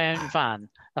 pushing my own van.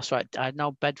 That's right. I had an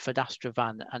old Bedford Astra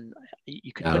van, and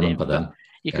you could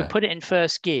put it in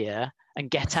first gear and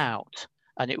get out,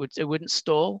 and it wouldn't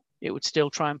stall. It would still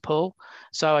try and pull.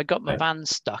 So I got my van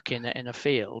stuck in a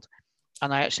field,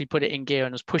 and I actually put it in gear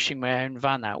and was pushing my own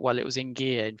van out while it was in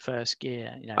gear, in first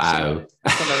gear. Wow.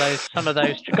 Some of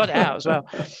those got it out as well.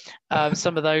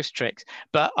 Some of those tricks,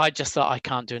 but I just thought I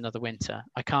can't do another winter.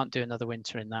 I can't do another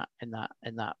winter in that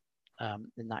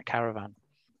caravan.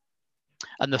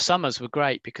 And the summers were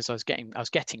great because I was getting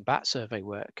bat survey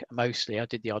work mostly. I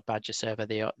did the odd badger survey,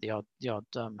 the odd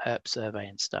herp survey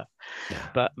and stuff,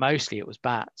 but mostly it was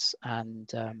bats.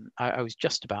 And I was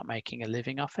just about making a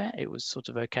living off it. It was sort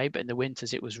of okay, but in the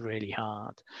winters it was really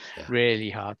hard, really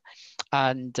hard.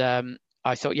 And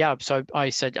I thought, so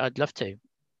I said I'd love to.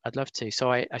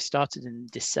 So I started in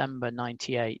December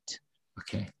 '98.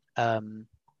 Okay. At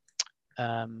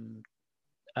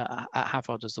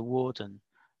Havod as the warden.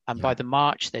 And by the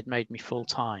March, they'd made me full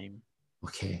time.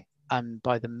 Okay. And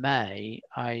by the May,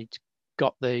 I'd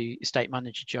got the estate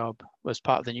manager job as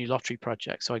part of the new lottery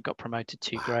project. So I got promoted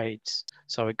 2 grades.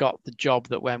 So I got the job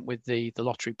that went with the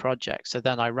lottery project. So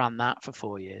then I ran that for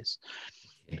 4 years.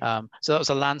 Okay. So that was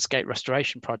a landscape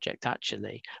restoration project,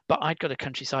 actually. But I'd got a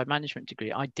countryside management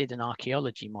degree. I did an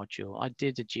archaeology module. I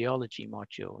did a geology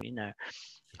module,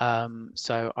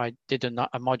 so I did a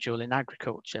module in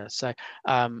agriculture. So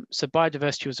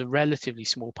biodiversity was a relatively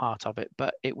small part of it,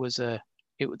 but the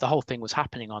whole thing was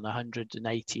happening on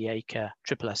 180-acre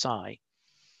triple SI.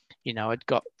 I'd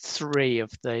got 3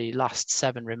 of the last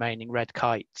 7 remaining red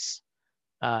kites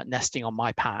nesting on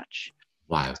my patch.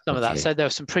 Wow. Some of that. So there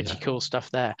was some pretty cool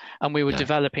stuff there. And we were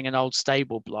developing an old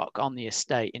stable block on the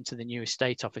estate into the new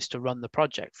estate office to run the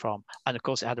project from. And of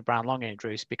course it had a brown long-eared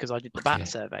roost because I did the bat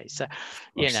survey. So,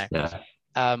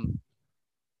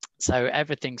 so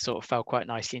everything sort of fell quite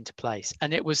nicely into place.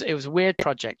 And it was a weird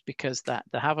project because the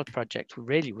Havod project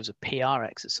really was a PR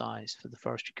exercise for the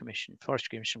Forestry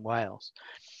Commission Wales.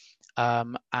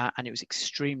 And it was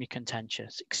extremely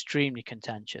contentious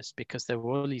because there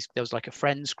was like a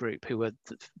friends group who were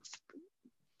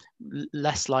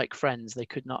less like friends they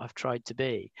could not have tried to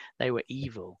be. They were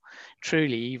evil,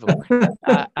 truly evil.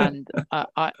 And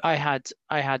I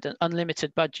had an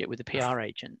unlimited budget with the PR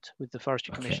agent, with the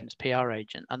Forestry Commission's PR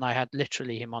agent, and I had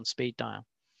literally him on speed dial.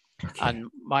 And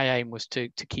my aim was to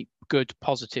keep good,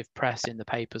 positive press in the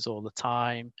papers all the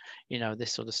time, you know,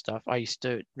 this sort of stuff. I used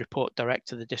to report direct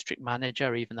to the district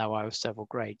manager, even though I was several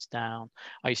grades down.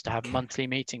 I used to have monthly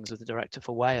meetings with the director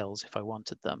for Wales if I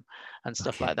wanted them, and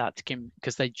stuff like that,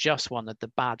 because they just wanted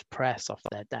the bad press off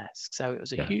their desk. So it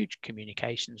was a huge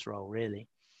communications role, really.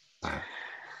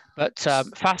 But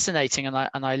fascinating, and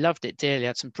I loved it dearly. I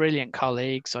had some brilliant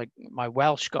colleagues. My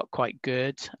Welsh got quite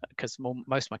good because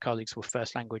most of my colleagues were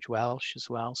first language Welsh as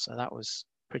well, so that was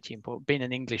pretty important. Being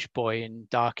an English boy in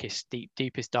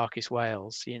deepest, darkest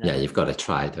Wales, you know. Yeah, you've got to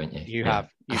try, don't you? You've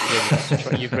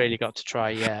really got to try.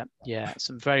 Yeah.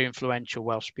 Some very influential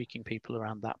Welsh-speaking people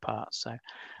around that part. So,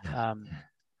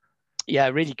 yeah,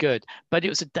 really good. But it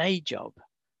was a day job,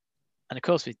 and of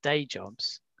course, with day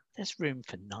jobs, there's room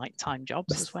for nighttime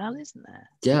jobs as well, isn't there?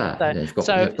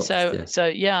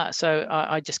 So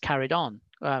I just carried on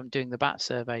doing the bat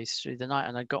surveys through the night,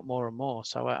 and I got more and more.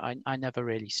 So I never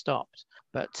really stopped.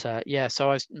 But so I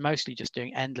was mostly just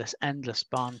doing endless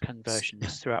barn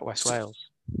conversions throughout West Wales.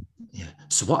 Yeah.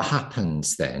 So what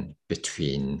happens then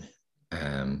between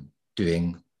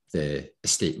doing the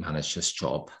estate manager's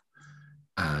job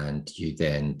and you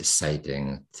then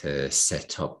deciding to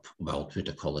set up Wildwood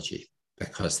Ecology?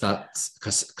 Because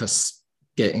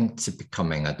getting to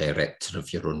becoming a director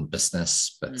of your own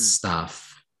business, but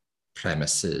staff,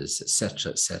 premises,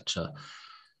 etc.,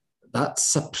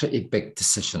 that's a pretty big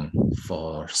decision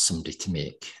for somebody to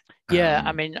make. Yeah,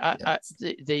 I mean,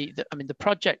 the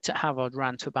project at Havard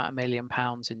ran to about £1 million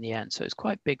in the end, so it's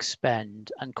quite a big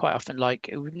spend, and quite often, like,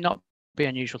 it would not be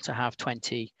unusual to have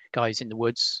 20 guys in the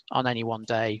woods on any one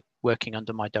day working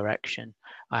under my direction.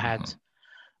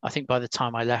 I think by the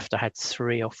time I left, I had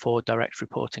 3 or 4 direct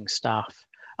reporting staff,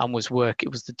 and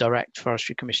it was the direct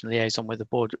Forestry Commission liaison with the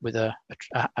board, with a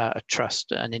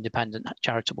trust, an independent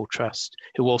charitable trust,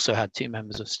 who also had 2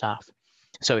 members of staff.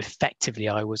 So effectively,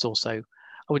 I was also, I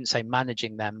wouldn't say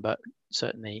managing them, but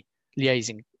certainly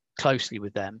liaising closely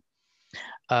with them.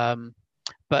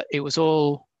 But it was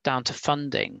all down to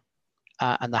funding.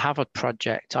 And the Havard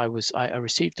project, I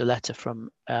received a letter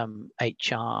from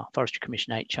HR, Forestry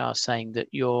Commission HR, saying that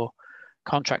your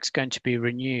contract's going to be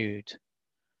renewed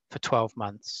for 12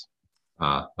 months.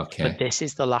 Okay. But this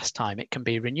is the last time it can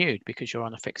be renewed because you're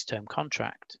on a fixed term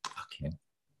contract. Okay.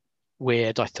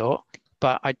 Weird, I thought.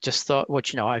 But I just thought, well,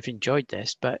 you know, I've enjoyed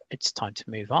this, but it's time to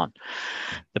move on.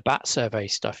 The bat survey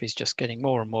stuff is just getting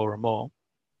more and more and more.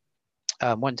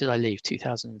 When did I leave?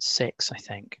 2006, I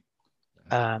think.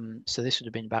 So this would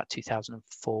have been about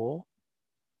 2004.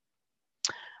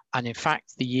 And in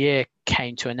fact, the year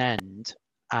came to an end,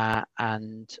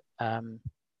 and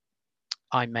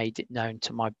I made it known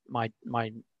to my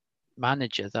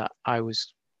manager that I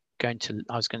was going to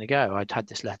go. I'd had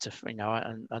this letter, you know,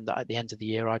 and that at the end of the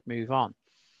year I'd move on.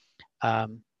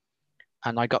 And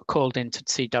I got called in to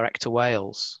see Director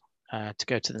Wales, to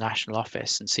go to the national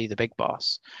office and see the big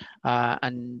boss,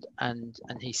 and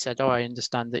he said, "Oh, I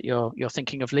understand that you're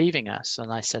thinking of leaving us." And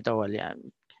I said, "Oh, well, yeah,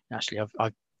 actually,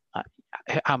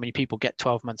 how many people get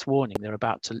 12 months warning they're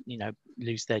about to, you know,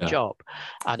 lose their job,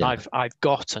 and I've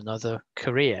got another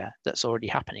career that's already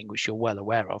happening, which you're well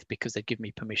aware of because they give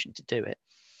me permission to do it."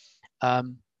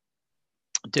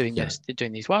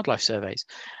 Doing these wildlife surveys,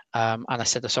 and I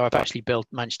said, so I've actually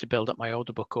managed to build up my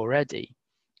order book already.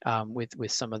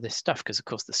 With some of this stuff, because of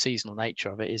course the seasonal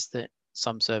nature of it is that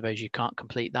some surveys you can't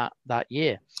complete that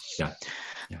year. Yeah.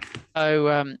 So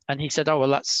and he said, "Oh, well,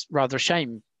 that's rather a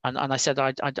shame." And I said,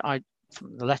 I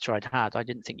from the letter I'd had, I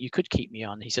didn't think you could keep me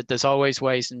on. He said, "There's always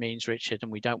ways and means, Richard,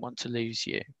 and we don't want to lose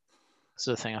you."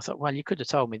 Sort of thing. I thought, well, you could have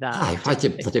told me that. Why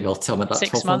did you bloody well tell me that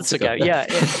 6 months ago? Yeah,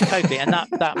 totally. And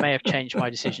that may have changed my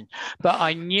decision. But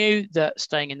I knew that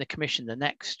staying in the commission, the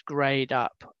next grade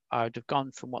up, I would have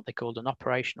gone from what they called an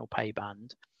operational pay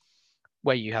band,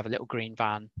 where you have a little green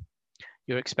van.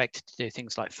 You're expected to do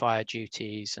things like fire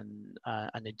duties and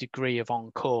a degree of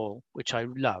on-call, which I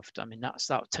loved. I mean, that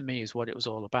to me is what it was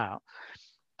all about.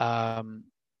 To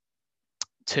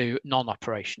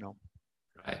non-operational,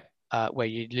 right? Where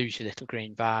you lose your little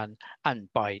green van, and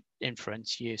by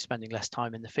inference, you're spending less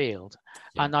time in the field.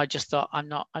 Yeah. And I just thought, I'm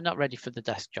not ready for the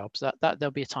desk jobs. That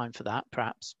there'll be a time for that,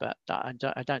 perhaps, but I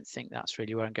don't think that's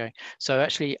really where I'm going. So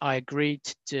actually, I agreed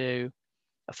to do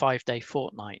a 5-day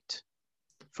fortnight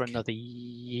for another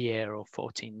year or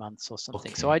 14 months or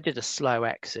something. Okay. So I did a slow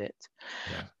exit,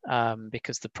 Yeah.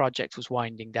 because the project was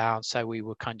winding down. So we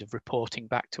were kind of reporting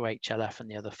back to HLF and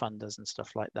the other funders and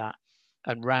stuff like that,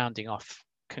 and rounding off,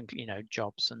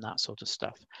 jobs and that sort of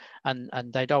stuff. And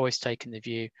they'd always taken the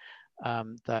view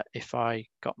that if I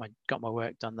got my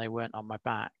work done, they weren't on my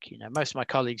back. Most of my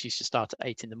colleagues used to start at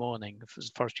 8 in the morning. If it was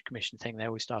a forestry commission thing, they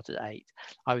always started at 8.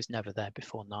 I was never there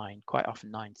before 9, quite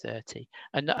often 9:30,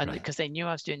 and because they knew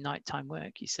I was doing nighttime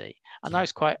work, you see. And I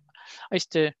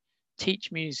used to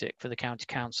teach music for the county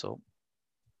council.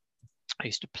 I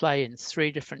used to play in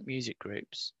 3 different music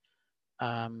groups.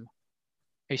 I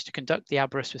used to conduct the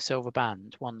Aberystwyth Silver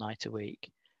Band 1 night a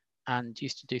week, and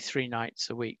used to do 3 nights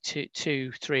a week,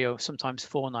 two, 3, or sometimes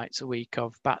 4 nights a week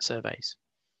of bat surveys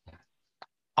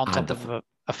on top of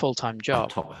a full-time job. On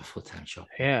top of a full-time job.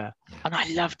 Yeah. And I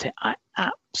loved it. I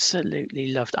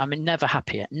absolutely loved it. I mean, never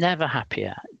happier.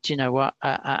 Do you know what?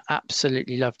 I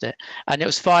absolutely loved it. And it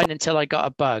was fine until I got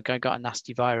a bug. I got a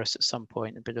nasty virus at some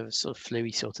point, a bit of a sort of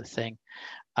flu-y sort of thing.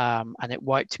 And it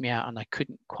wiped me out, and I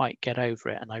couldn't quite get over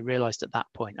it. And I realized at that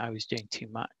point I was doing too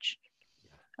much.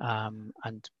 And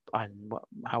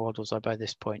how old was I by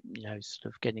this point?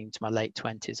 Sort of getting into my late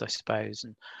 20s, I suppose.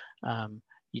 And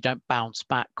you don't bounce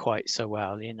back quite so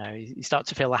well. You start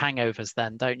to feel the hangovers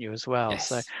then, don't you, as well? Yes.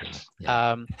 So,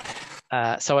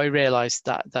 yeah. So I realised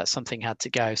that something had to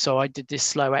go. So I did this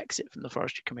slow exit from the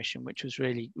Forestry Commission, which was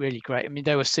really, really great. I mean,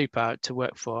 they were super to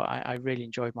work for. I really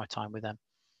enjoyed my time with them.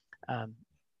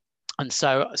 And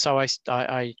so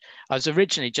I was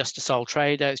originally just a sole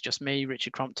trader. It's just me,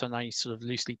 Richard Crompton. I sort of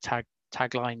loosely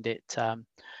taglined it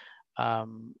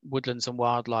Woodlands and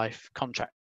Wildlife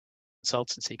Contract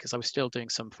Consultancy, because I was still doing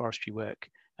some forestry work,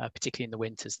 particularly in the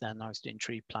winters. Then I was doing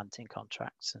tree planting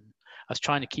contracts, and I was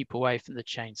trying to keep away from the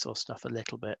chainsaw stuff a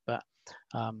little bit. But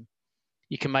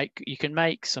you can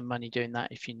make some money doing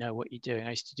that if you know what you're doing.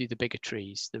 I used to do the bigger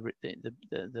trees,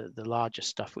 the larger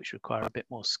stuff, which require a bit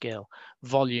more skill.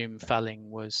 Volume felling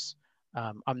was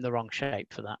I'm the wrong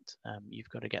shape for that. You've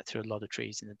got to get through a lot of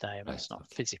trees in a day. I mean, it's not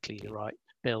physically the right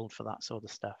build for that sort of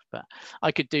stuff. But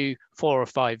I could do 4 or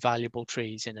 5 valuable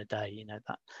trees in a day.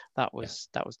 That was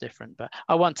different. But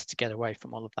I wanted to get away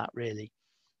from all of that, really.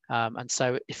 And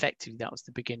so effectively, that was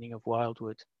the beginning of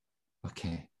Wildwood.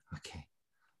 Okay.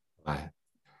 Right.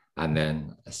 And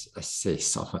then, as I say,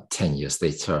 sort of 10 years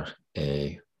later,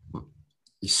 you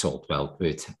sold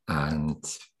Wildwood, and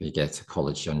we get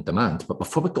Ecology on Demand. But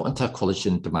before we got into Ecology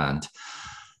on Demand,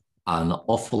 an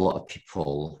awful lot of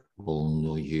people will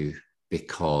know you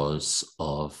because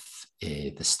of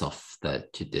the stuff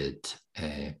that you did.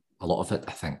 A lot of it,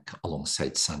 I think,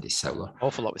 alongside Sandy Sowler.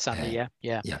 Awful lot with Sandy,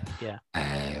 yeah.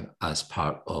 As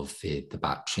part of the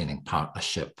Bat Training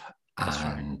Partnership. That's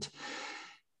and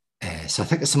right. So I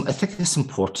think it's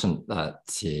important that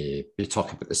we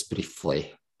talk about this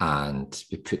briefly, and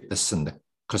we put this in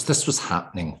because this was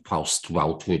happening whilst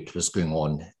Wildwood was going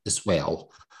on as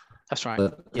well. That's right.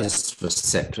 But this was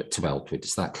separate to Wildwood.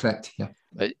 Is that correct? Yeah.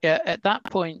 But at that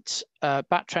point,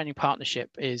 Bat Training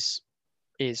Partnership is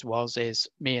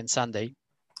me and Sandy,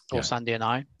 or Sandy and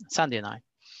I.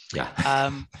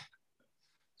 Yeah.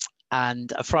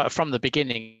 And from the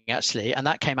beginning, actually, and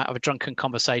that came out of a drunken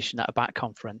conversation at a bat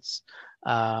conference,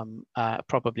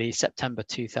 probably September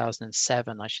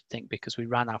 2007, I should think, because we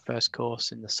ran our first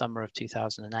course in the summer of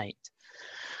 2008.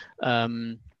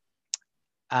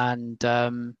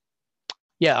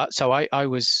 So I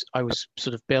was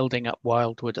sort of building up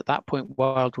Wildwood. At that point,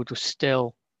 Wildwood was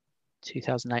still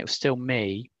 2008 was still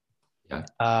me. Yeah.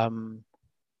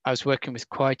 I was working with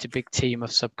quite a big team of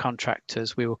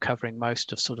subcontractors. We were covering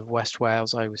most of sort of West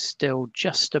Wales. I was still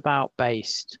just about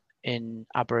based in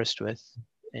Aberystwyth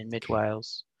in Mid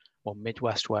Wales or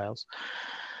Midwest Wales.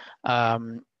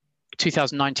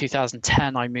 2009,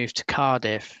 2010, I moved to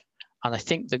Cardiff. And I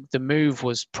think the move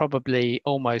was probably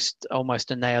almost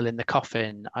a nail in the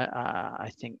coffin. I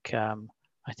think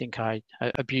I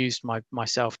abused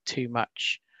myself too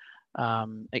much,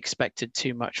 expected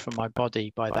too much from my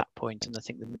body by that point. And I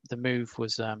think the move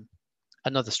was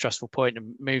another stressful point.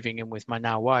 And moving in with my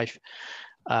now wife,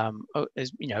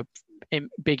 is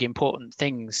big important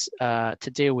things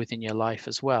to deal with in your life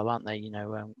as well, aren't they?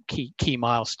 Key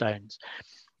milestones,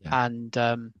 and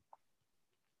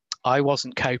I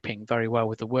wasn't coping very well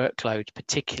with the workload,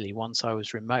 particularly once I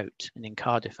was remote and in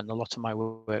Cardiff, and a lot of my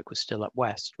work was still up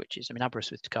west, which is,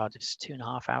 Aberystwyth to Cardiff is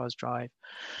 2.5 hours drive.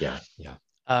 Yeah.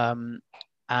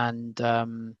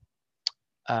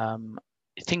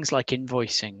 Things like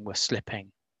invoicing were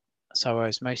slipping. So I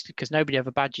was mostly, because nobody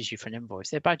ever badges you for an invoice.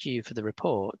 They badge you for the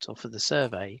report or for the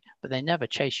survey, but they never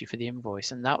chase you for the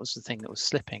invoice. And that was the thing that was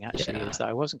slipping, actually, is that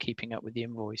I wasn't keeping up with the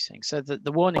invoicing. So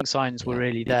the warning signs were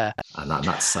really there. And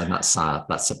that's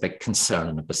a big concern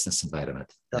in a business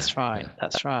environment. That's right.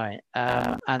 That's right.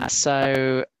 And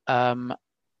so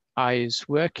I was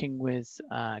working with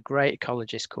a great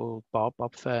ecologist called Bob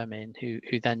Firmin, who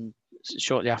then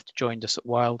shortly after joined us at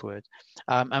Wildwood,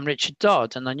 and Richard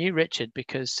Dodd. And I knew Richard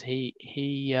because he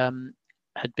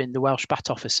had been the Welsh Bat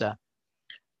Officer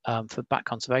for Bat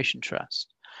Conservation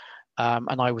Trust.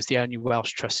 And I was the only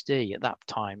Welsh trustee at that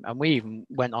time. And we even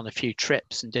went on a few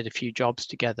trips and did a few jobs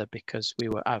together because we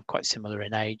were quite similar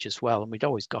in age as well. And we'd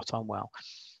always got on well.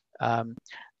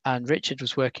 And Richard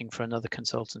was working for another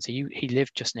consultancy. He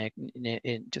lived just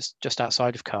just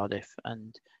outside of Cardiff,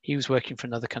 and he was working for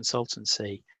another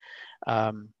consultancy,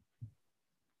 and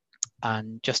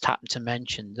just happened to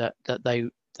mention that they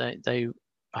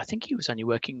I think he was only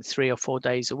working 3 or 4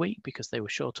 days a week because they were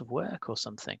short of work or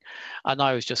something. And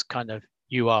I was just kind of,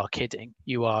 you are kidding,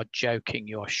 you are joking,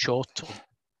 you are short of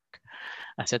work.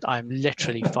 I said, I'm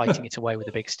literally fighting it away with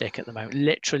a big stick at the moment,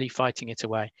 literally fighting it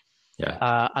away.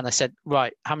 Yeah. And I said,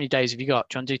 right, how many days have you got?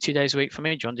 Do you want to do 2 days a week for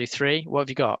me? Do you want to do 3? What have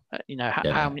you got?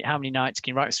 How many nights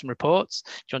can you write some reports?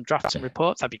 Do you want to draft some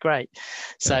reports? That'd be great.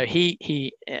 So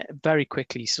he very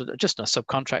quickly, sort of just on a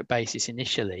subcontract basis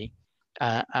initially,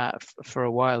 for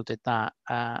a while did that.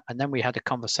 And then we had a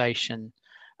conversation,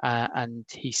 and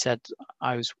he said,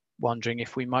 I was wondering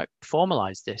if we might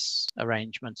formalize this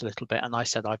arrangement a little bit. And I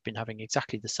said, I've been having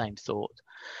exactly the same thought.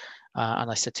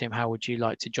 And I said to him, how would you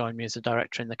like to join me as a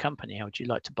director in the company? How would you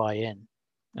like to buy in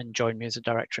and join me as a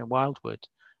director in Wildwood?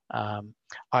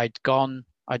 I'd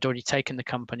already taken the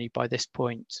company by this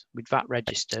point. We'd VAT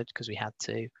registered because we had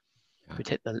to. We'd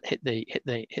hit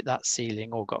that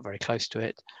ceiling, or got very close to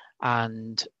it,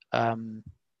 and gone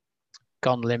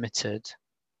limited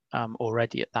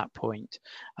already at that point.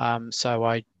 So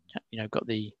I, got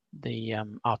the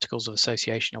articles of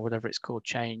association or whatever it's called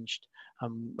changed.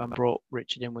 And brought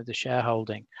Richard in with the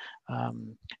shareholding,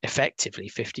 effectively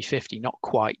 50-50, not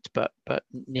quite, but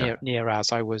near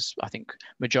as. I was, I think,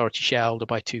 majority shareholder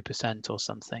by 2% or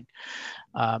something,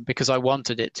 because I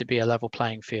wanted it to be a level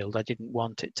playing field. I didn't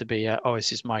want it to be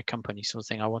this is my company sort of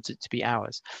thing. I wanted it to be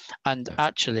ours. And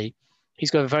actually,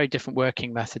 he's got a very different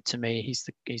working method to me.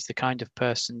 He's the kind of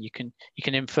person, you can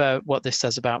infer what this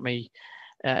says about me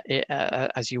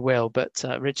as you will, but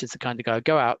Richard's the kind of guy who'll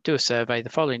go out, do a survey, the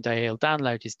following day he'll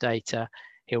download his data,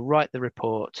 he'll write the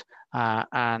report,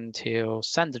 and he'll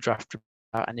send the draft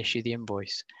out and issue the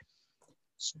invoice.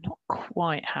 It's not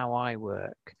quite how I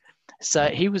work. So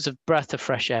he was a breath of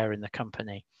fresh air in the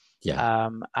company.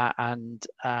 And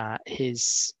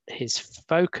his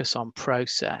focus on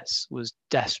process was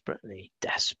desperately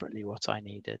what I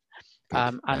needed.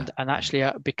 And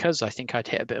actually, because I think I'd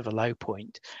hit a bit of a low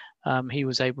point, he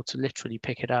was able to literally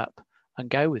pick it up and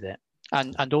go with it.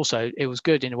 And also it was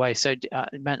good in a way. So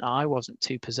it meant I wasn't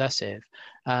too possessive,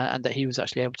 and that he was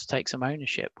actually able to take some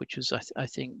ownership, which was, I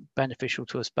think, beneficial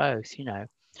to us both,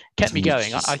 kept me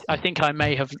going. I think I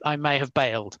may have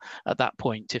bailed at that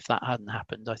point. If that hadn't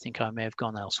happened, I think I may have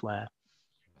gone elsewhere.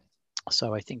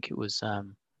 So I think it was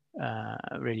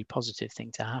a really positive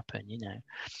thing to happen,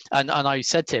 and I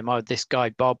said to him, this guy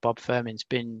Bob Firmin's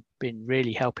been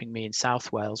really helping me in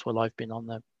South Wales while I've been on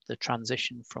the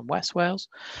transition from West Wales,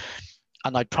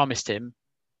 and I promised him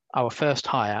our first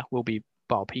hire will be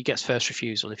Bob. He gets first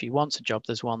refusal. If he wants a job,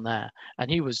 there's one there. And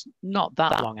he was not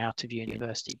that long out of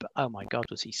university, but oh my God,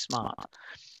 was he smart.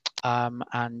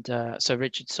 So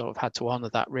Richard sort of had to honour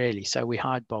that, really. So we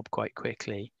hired Bob quite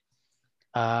quickly,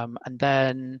 and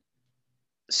then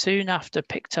soon after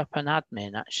picked up an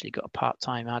admin, actually got a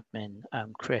part-time admin,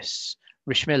 Chris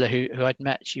Rishmiller, who I'd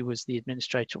met. She was the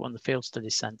administrator at one of the field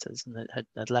studies centres and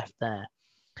had left there.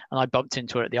 And I bumped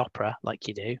into her at the opera, like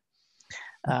you do.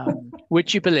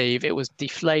 Would you believe it was Die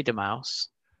Fledermaus?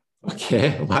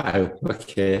 Okay, wow,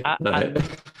 okay.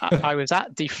 I was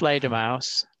at Die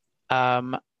Fledermaus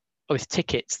with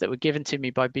tickets that were given to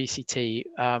me by BCT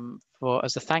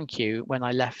as a thank you when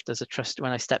I left as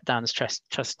when I stepped down as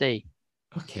trustee.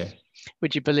 Okay.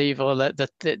 Would you believe all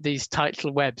these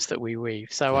title webs that we weave?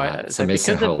 So because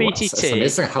of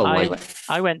BCT,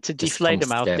 I went to Die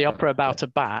Fledermaus, the opera about a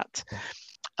bat.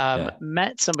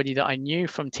 Met somebody that I knew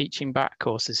from teaching bat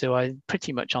courses, who I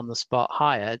pretty much on the spot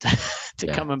hired to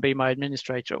come and be my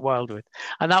administrator at Wildwood.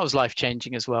 And that was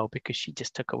life-changing as well, because she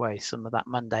just took away some of that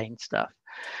mundane stuff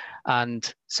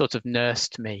and sort of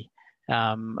nursed me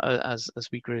as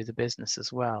we grew the business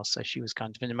as well. So she was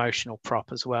kind of an emotional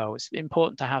prop as well. It's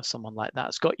important to have someone like that.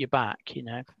 It's got your back,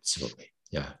 Absolutely,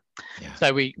 yeah. Yeah.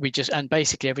 So we just, and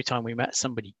basically every time we met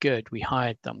somebody good, we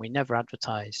hired them. We never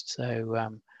advertised. So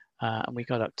and we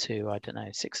got up to, I don't know,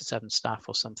 6 or 7 staff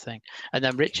or something. And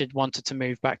then Richard wanted to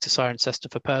move back to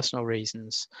Cirencester for personal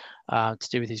reasons, to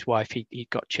do with his wife. He'd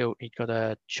got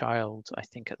a child, I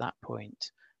think, at that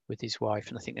point with his wife,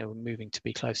 and I think they were moving to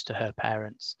be close to her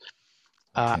parents.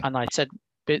 Okay. And I said,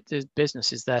 the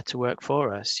business is there to work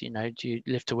for us. You know, do you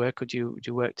live to work, or do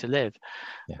you work to live?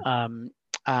 Yeah.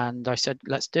 And I said,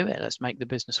 let's do it. Let's make the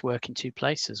business work in 2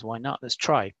 places. Why not? Let's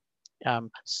try.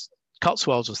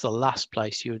 Cotswolds was the last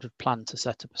place you would have planned to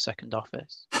set up a second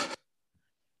office,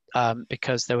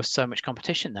 because there was so much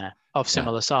competition there of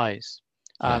similar size.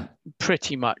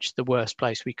 Pretty much the worst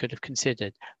place we could have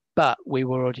considered. But we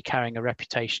were already carrying a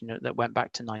reputation that went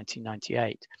back to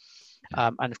 1998.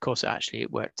 And of course,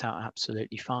 it worked out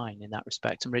absolutely fine in that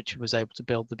respect. And Richard was able to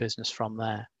build the business from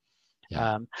there.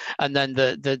 Yeah. And then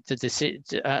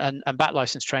the back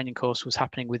license training course was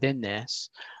happening within this,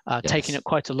 taking up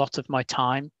quite a lot of my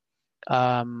time.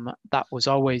 That was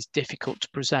always difficult to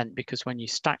present, because when you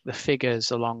stack the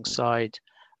figures alongside,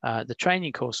 the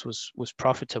training course was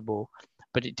profitable,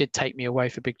 but it did take me away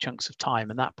for big chunks of time,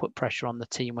 and that put pressure on the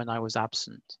team when I was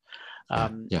absent. A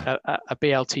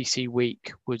BLTC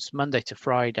week was Monday to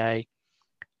Friday.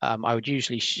 I would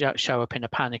usually show up in a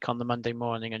panic on the Monday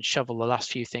morning and shovel the last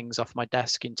few things off my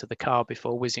desk into the car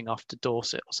before whizzing off to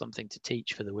Dorset or something to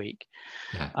teach for the week.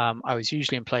 I was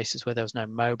usually in places where there was no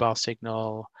mobile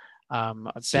signal. I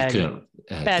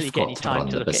barely get any time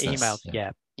to look at emails.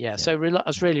 So I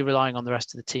was really relying on the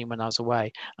rest of the team when I was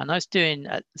away. And I was doing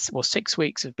 6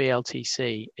 weeks of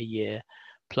BLTC a year,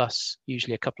 plus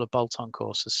usually a couple of bolt-on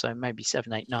courses. So maybe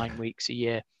 7, 8, 9 weeks a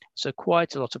year. So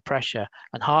quite a lot of pressure,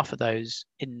 and half of those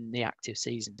in the active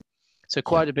season. So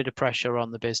quite a bit of pressure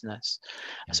on the business.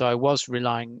 So I was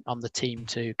relying on the team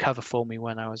to cover for me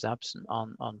when I was absent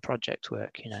on project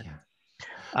work, you know.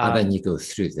 And then you go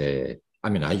through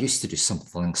I used to do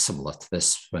something similar to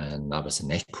this when I was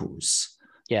in Eccles.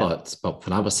 But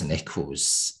when I was in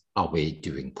Eccles, away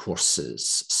doing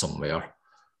courses somewhere,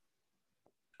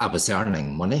 I was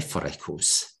earning money for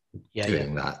Eccles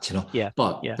doing that, you know.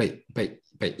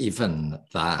 But even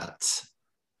that,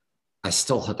 I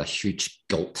still had a huge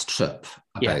guilt trip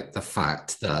about the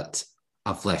fact that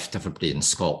I've left everybody in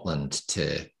Scotland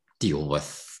to deal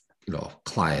with, you know,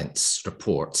 clients,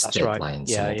 reports,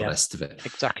 deadlines, and all the rest of it.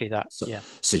 Exactly that.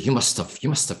 So you must have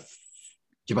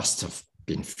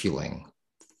been feeling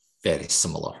very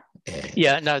similar.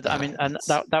 I mean, and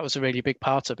that was a really big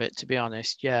part of it, to be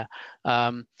honest.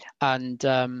 But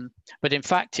in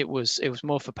fact, it was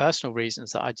more for personal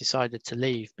reasons that I decided to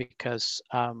leave, because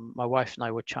my wife and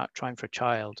I were trying for a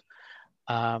child,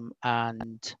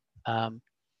 and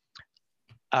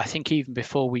I think even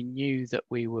before we knew that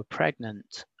we were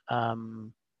pregnant,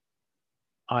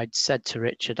 I'd said to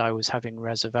Richard I was having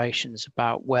reservations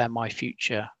about where my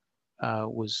future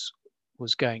was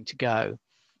going to go.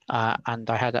 And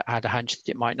I had a hunch that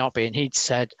it might not be. And he'd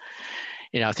said,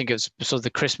 you know, I think it was sort of the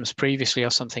Christmas previously or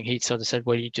something, he'd sort of said,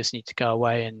 well, you just need to go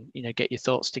away and, you know, get your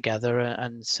thoughts together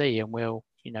and see, and we'll,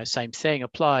 you know, same thing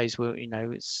applies. We'll, you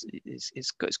know,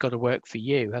 it's got to work for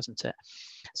you, hasn't it?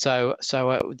 So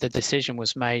the decision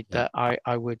was made that I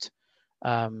would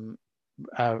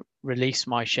release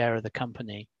my share of the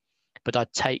company, but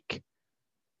I'd take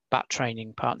bat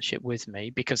training partnership with me,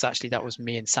 because actually that was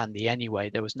me and Sandy anyway.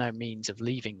 There was no means of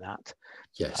leaving that.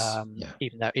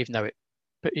 Even though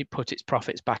it put its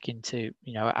profits back into,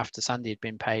 you know, after Sandy had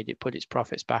been paid, it put its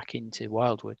profits back into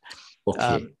Wildwood.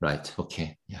 So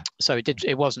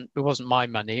it wasn't my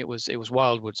money. It was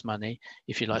Wildwood's money,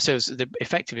 if you like. So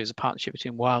effectively it was a partnership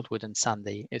between Wildwood and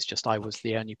Sandy. It's just I was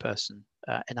the only person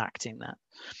enacting that.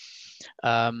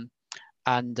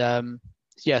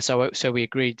 So we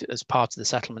agreed as part of the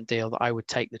settlement deal that I would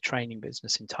take the training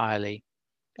business entirely,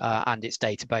 and its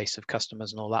database of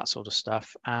customers and all that sort of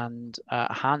stuff, and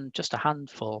just a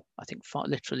handful, I think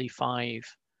literally 5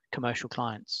 commercial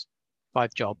clients,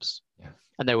 5 jobs.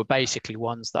 And they were basically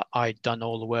ones that I'd done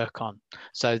all the work on.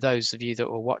 So those of you that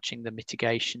were watching the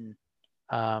mitigation,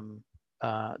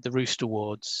 the Roost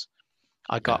Awards,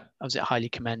 I was highly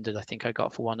commended. I think I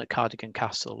got for one at Cardigan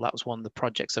Castle. That was one of the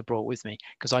projects I brought with me,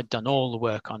 because I'd done all the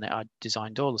work on it. I'd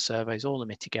designed all the surveys, all the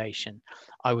mitigation.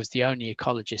 I was the only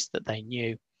ecologist that they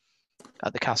knew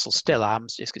at the castle. Still am,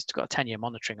 just because it's got a 10-year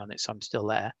monitoring on it, so I'm still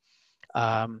there.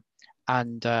 I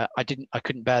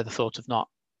couldn't bear the thought of not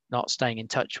staying in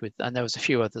touch with. And there was a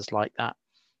few others like that.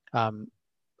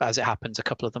 As it happens, a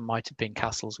couple of them might have been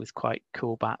castles with quite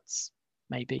cool bats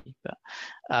maybe. But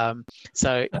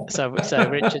so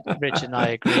Richard and I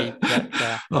agreed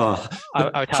that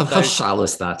I would have how those. shallow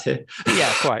is that? Eh?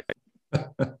 Yeah, quite.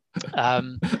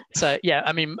 So yeah,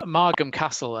 I mean Margam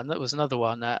Castle, and that was another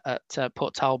one at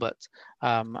Port Talbot,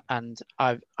 and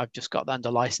I've just got that under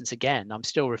license again. I'm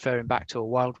still referring back to a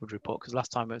Wildwood report because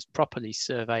last time it was properly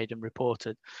surveyed and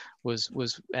reported was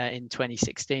in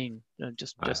 2016,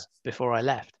 just before I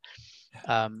left.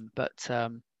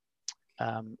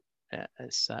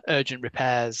 It's urgent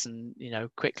repairs and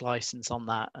quick license on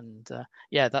that, and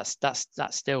yeah, that's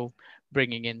still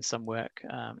bringing in some work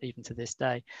even to this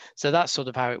day. So that's sort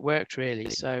of how it worked really.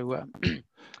 So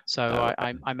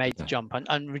I made the jump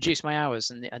and reduced my hours,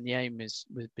 and the aim is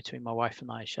between my wife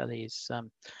and I, Shelley, is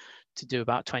to do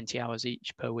about 20 hours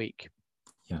each per week.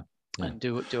 Yeah. And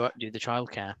do the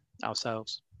childcare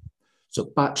ourselves.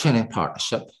 So Bat Training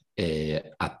Partnership,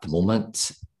 at the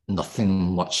moment, nothing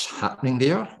much happening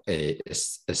there.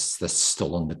 Is this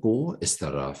still on the go? Is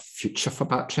there a future for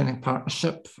Bat Training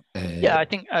Partnership? Yeah, I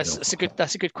think that's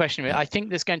a good question. Yeah. I think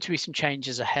there's going to be some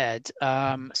changes ahead.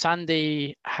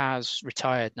 Sandy has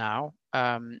retired now.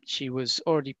 She was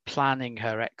already planning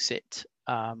her exit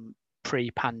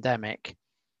pre-pandemic.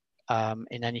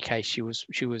 In any case, she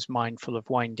was mindful of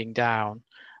winding down.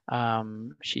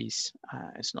 She's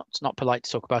it's not polite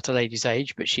to talk about a lady's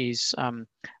age, but she's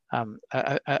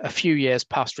a few years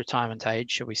past retirement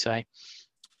age, shall we say?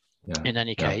 Yeah. In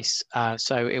any case,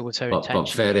 so it was her intention.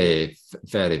 But very,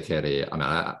 very, very.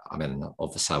 I mean,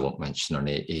 obviously, I won't mention her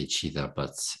age either,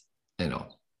 but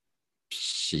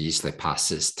she easily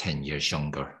passes 10 years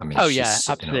younger. I mean, oh yeah,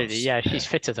 absolutely. She's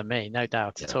fitter than me, no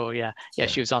doubt at all. Yeah.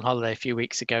 She was on holiday a few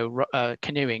weeks ago,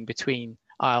 canoeing between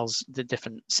isles, the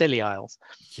different Scilly Isles,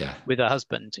 with her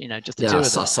husband. Just the two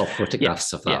of them. I saw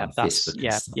photographs of that on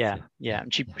Facebook.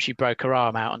 And she broke her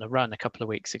arm out on a run a couple of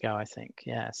weeks ago, I think.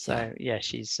 So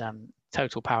she's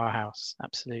total powerhouse,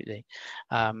 absolutely.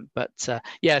 So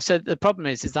the problem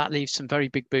is that leaves some very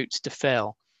big boots to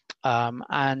fill.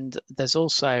 And there's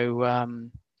also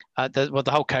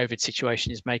the whole COVID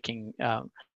situation is making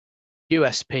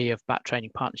USP of Bat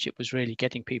Training Partnership was really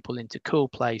getting people into cool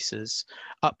places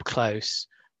up close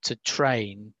to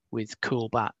train with cool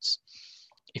bats,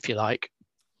 if you like.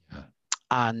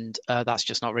 And that's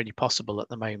just not really possible at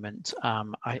the moment.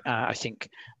 I think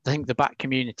the bat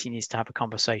community needs to have a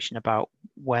conversation about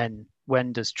when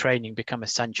does training become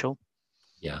essential.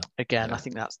 Again, I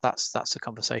think that's a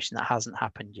conversation that hasn't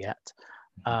happened yet.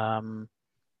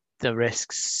 The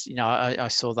risks, I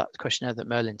saw that questionnaire that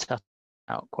Merlin touched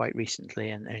out quite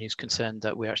recently, and he's concerned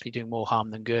that we're actually doing more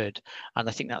harm than good. And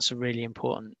I think that's a really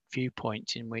important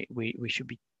viewpoint, and we should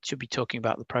be talking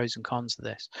about the pros and cons of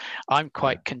this. I'm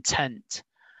quite content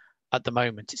at the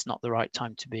moment. It's not the right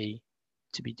time to be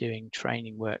doing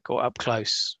training work or up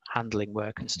close handling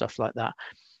work and stuff like that.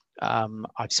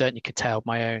 I've certainly curtailed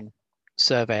my own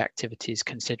survey activities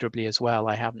considerably as well.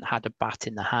 I haven't had a bat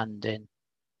in the hand in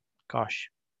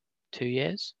 2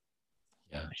 years.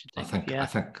 I think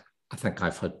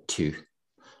I've had two,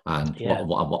 and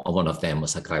one of them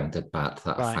was a grounded bat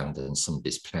that I found in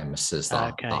somebody's premises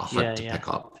that I had to pick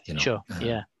up.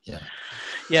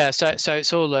 So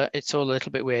it's all a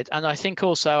little bit weird, and I think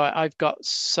also I've got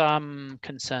some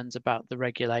concerns about the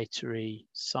regulatory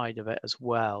side of it as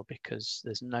well, because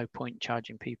there's no point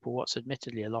charging people what's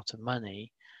admittedly a lot of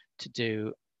money to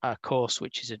do a course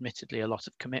which is admittedly a lot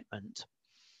of commitment,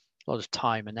 a lot of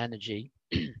time and energy.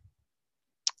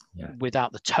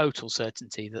 Without the total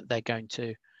certainty that they're going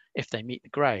to, if they meet the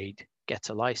grade, get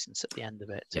a license at the end of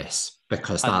it. Yes,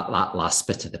 because that last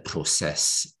bit of the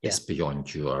process is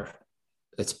beyond your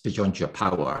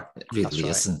power. It really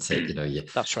isn't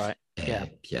it? That's right. Yeah.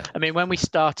 I mean, when we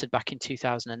started back in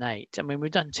 2008,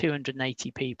 we've done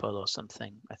 280 people or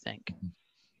something, I think,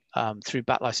 through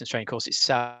bat license training course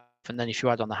itself. And then if you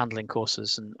add on the handling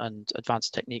courses and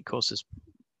advanced technique courses,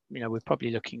 we're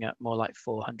probably looking at more like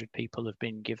 400 people have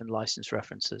been given license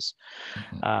references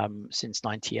since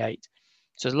 '98.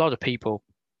 So there's a lot of people.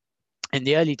 In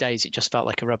the early days, it just felt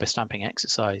like a rubber stamping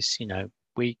exercise.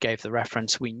 We gave the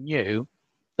reference. We knew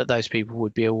that those people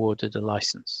would be awarded a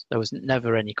license. There was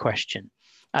never any question.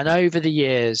 And over the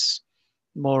years,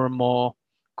 more and more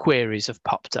queries have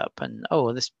popped up, and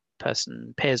this person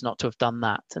appears not to have done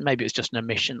that, and maybe it was just an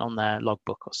omission on their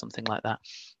logbook or something like that.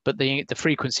 But the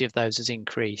frequency of those has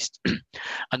increased,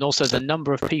 and also the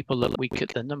number of people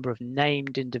the number of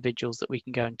named individuals that we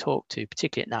can go and talk to,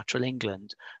 particularly at Natural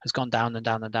England, has gone down and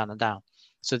down and down and down.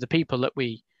 So the people that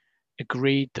we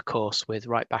agreed the course with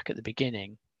right back at the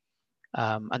beginning,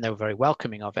 and they were very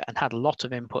welcoming of it and had a lot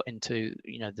of input into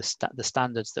the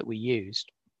standards that we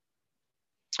used.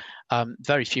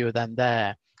 very few of them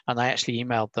there. And I actually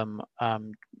emailed them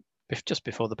just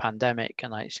before the pandemic,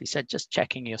 and I actually said, just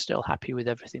checking you're still happy with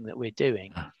everything that we're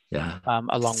doing. Yeah.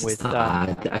 Along with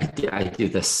I do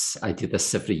this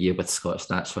every year with Scottish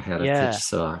Natural Heritage,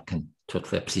 so I can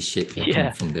totally appreciate where you're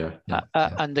coming from there.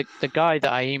 And the guy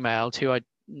that I emailed, who I'd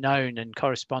known and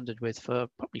corresponded with for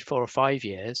probably 4 or 5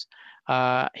 years,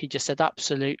 he just said,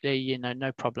 absolutely,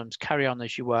 no problems, carry on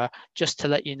as you were. Just to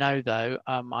let you know, though,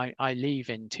 I leave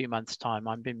in 2 months' time.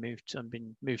 I've been moved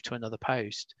to another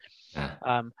post.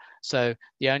 Yeah. So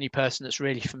the only person that's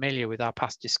really familiar with our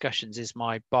past discussions is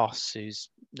my boss, whose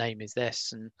name is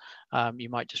this, and you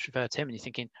might just refer to him, and you're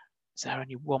thinking, is there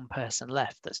only one person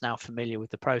left that's now familiar with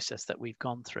the process that we've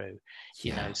gone through?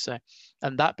 So,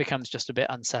 and that becomes just a bit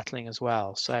unsettling as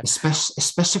well. So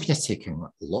especially when you're taking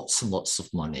lots and lots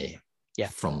of money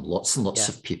from lots and lots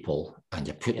of people, and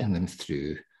you're putting them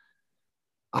through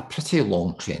a pretty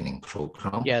long training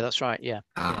program. Yeah, that's right. Yeah.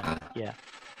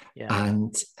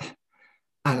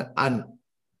 And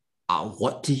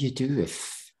what do you do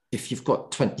if you've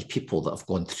got 20 people that have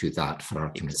gone through that, for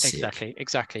argument's sake?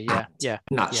 Exactly.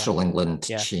 Natural England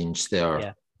change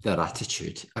their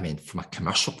attitude. I mean, from a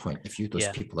commercial point of view, those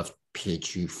people have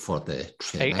paid you for the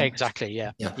training. Exactly.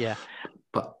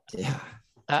 But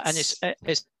and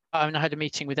it's. I had a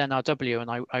meeting with NRW,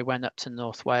 and I went up to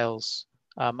North Wales,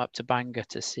 up to Bangor,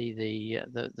 to see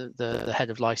the head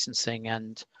of licensing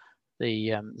and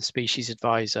the species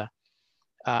advisor,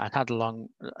 and had a long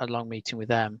meeting with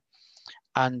them.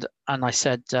 And I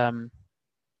said, in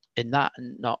that,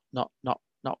 and not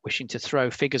wishing to throw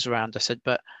figures around, I said,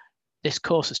 but this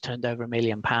course has turned over £1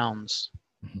 million.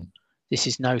 Mm-hmm. This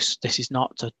is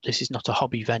not a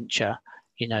hobby venture.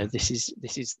 This is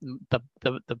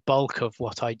the bulk of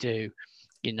what I do.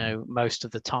 Most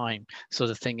of the time,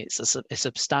 sort of thing. It's a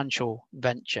substantial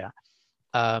venture,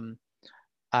 and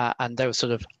they were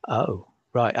sort of, oh,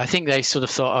 right. I think they sort of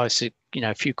thought, oh, it's a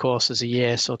few courses a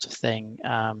year sort of thing.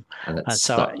 And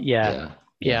so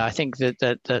I think that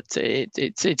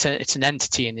it's an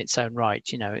entity in its own right.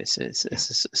 It's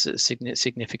a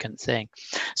significant thing.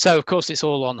 So of course it's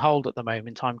all on hold at the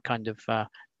moment. I'm kind of a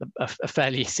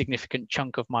fairly significant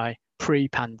chunk of my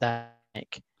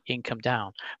pre-pandemic income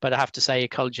down. But I have to say,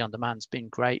 Ecology on Demand's been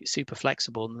great, super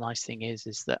flexible. And the nice thing is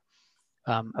that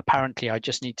apparently I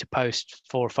just need to post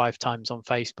 4 or 5 times on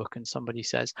Facebook, and somebody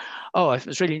says, oh, it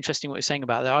was really interesting what you're saying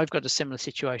about that. I've got a similar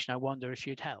situation. I wonder if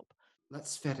you'd help.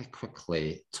 Let's very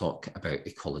quickly talk about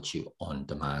Ecology on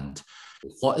Demand.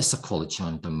 What is Ecology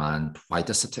on Demand? Why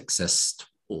does it exist?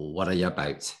 What are you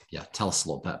about? Yeah, tell us a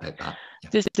little bit about that.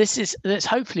 Yeah. That's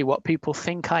hopefully what people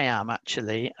think I am,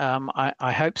 actually.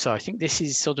 I hope so. I think this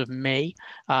is sort of me.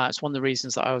 It's one of the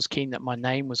reasons that I was keen that my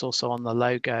name was also on the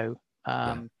logo.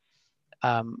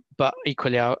 But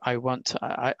equally, I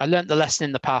learned the lesson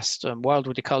in the past.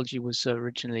 Wildwood Ecology was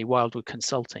originally Wildwood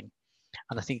Consulting,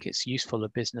 and I think it's useful a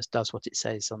business does what it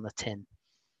says on the tin.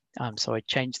 So I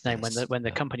changed the name when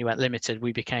the company went limited.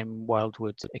 We became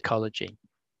Wildwood Ecology,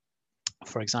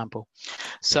 for example.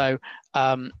 So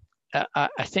I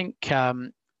think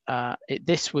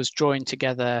this was drawing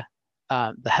together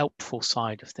the helpful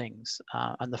side of things,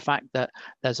 and the fact that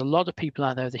there's a lot of people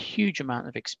out there with a huge amount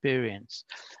of experience.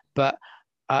 But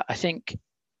I think,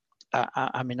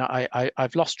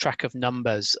 I've lost track of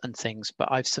numbers and things,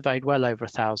 but I've surveyed well over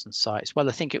 1,000 sites. Well,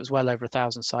 I think it was well over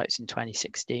 1,000 sites in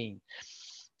 2016,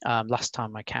 last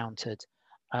time I counted.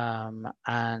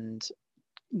 And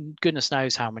goodness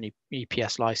knows how many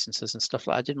EPS licenses and stuff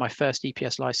like that. I did my first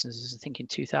EPS licenses, I think, in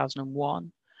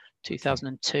 2001,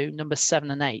 2002, number 7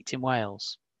 and 8 in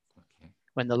Wales.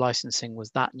 When the licensing was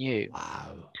that new.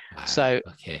 Wow. So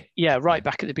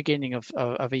back at the beginning of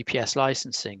EPS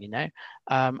licensing,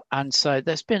 and so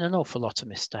there's been an awful lot of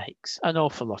mistakes.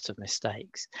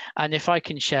 And if I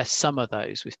can share some of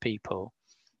those with people,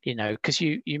 because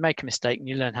you make a mistake and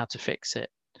you learn how to fix it.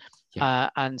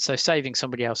 And so saving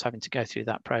somebody else having to go through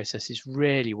that process is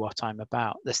really what I'm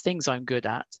about. There's things I'm good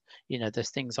at, there's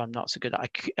things I'm not so good at.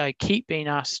 I keep being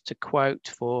asked to quote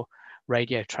for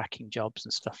radio tracking jobs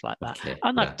and stuff like that.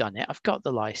 And I've done it. I've got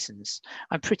the license.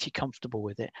 I'm pretty comfortable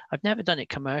with it. I've never done it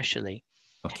commercially.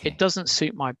 It doesn't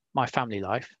suit my family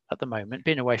life at the moment.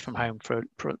 Being away from home for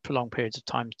prolonged periods of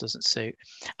time doesn't suit.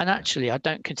 And actually, I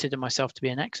don't consider myself to be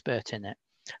an expert in it.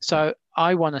 So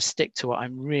I want to stick to what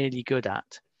I'm really good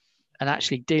at. And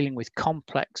actually dealing with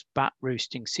complex bat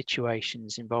roosting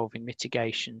situations involving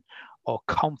mitigation or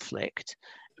conflict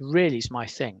really is my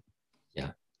thing.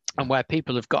 And where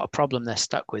people have got a problem they're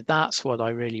stuck with, that's what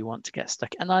I really want to get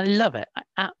stuck in. And I love it. I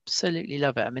absolutely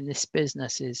love it. I mean, this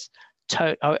business is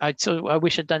I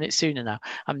wish I'd done it sooner now.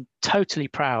 I'm totally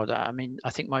proud. I mean, I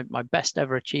think my best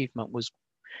ever achievement was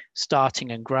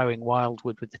starting and growing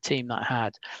Wildwood with the team that I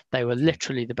had. They were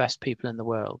literally the best people in the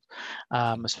world.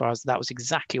 As far as that was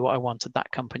exactly what I wanted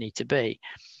that company to be.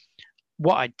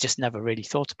 What I just never really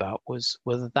thought about was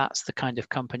whether that's the kind of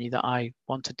company that I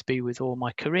wanted to be with all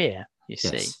my career. You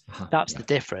see, that's the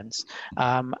difference.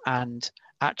 And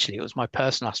actually, it was my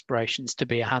personal aspirations to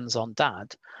be a hands-on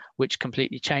dad, which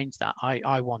completely changed that.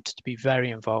 I wanted to be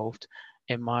very involved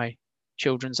in my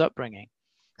children's upbringing.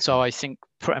 So I think,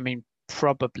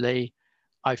 probably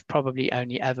I've probably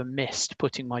only ever missed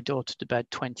putting my daughter to bed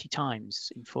 20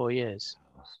 times in 4 years.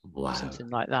 Wow. Something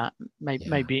like that.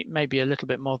 Maybe a little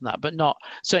bit more than that, but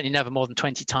certainly never more than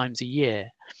 20 times a year.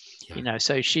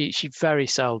 So she very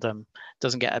seldom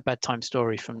doesn't get a bedtime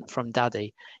story from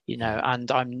daddy, and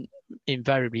I'm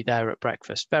invariably there at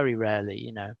breakfast, very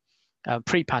rarely,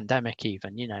 pre-pandemic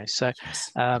even, so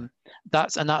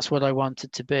that's what I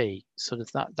wanted to be. Sort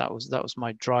of that was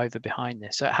my driver behind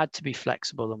this. So it had to be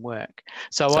flexible and work.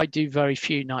 So I do very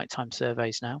few nighttime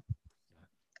surveys now.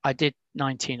 I did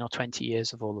 19 or 20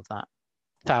 years of all of that.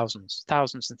 Thousands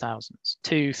and thousands,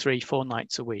 2, 3, 4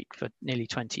 nights a week for nearly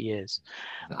 20 years.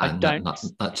 And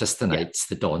not just the nights,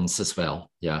 the dawns as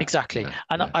well. Yeah, exactly.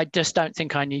 I just don't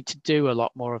think I need to do a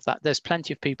lot more of that. There's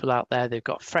plenty of people out there. They've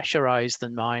got fresher eyes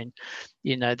than mine.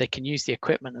 They can use the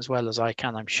equipment as well as I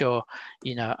can, I'm sure.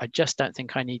 I just don't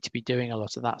think I need to be doing a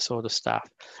lot of that sort of stuff.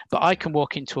 But I can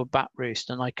walk into a bat roost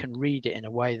and I can read it in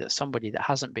a way that somebody that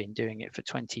hasn't been doing it for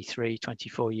 23,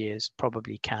 24 years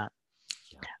probably can.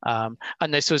 And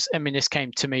this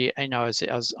came to me, I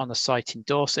was on a site in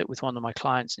Dorset with one of my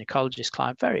clients, an ecologist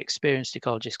client, very experienced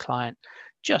ecologist client,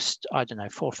 just, 4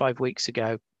 or 5 weeks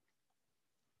ago.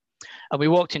 And we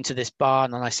walked into this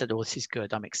barn and I said, oh, this is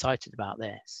good. I'm excited about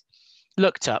this.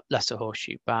 Looked up lesser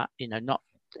horseshoe bat, not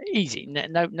easy.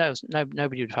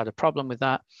 Nobody would have had a problem with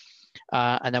that.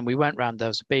 And then we went round, there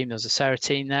was a beam, there was a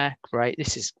serotine there. Great.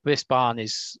 This barn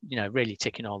is, really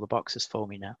ticking all the boxes for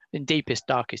me now. In deepest,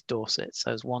 darkest Dorset.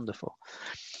 So it's wonderful.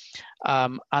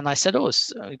 And I said, oh,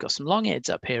 we've got some long-eared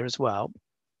up here as well.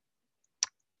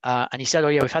 And he said, oh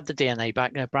yeah, we've had the DNA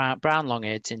back. Brown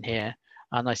long-eared in here.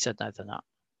 And I said, no, they're not.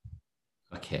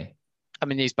 Okay.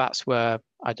 These bats were,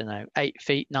 8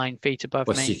 feet, 9 feet above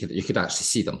me. So you could actually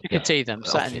see them. You could see them.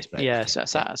 Sat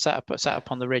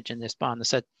up on the ridge in this barn. I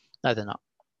said, no, they're not.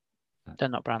 They're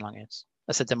not brown long-eareds.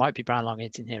 I said, there might be brown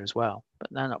long-eareds in here as well, but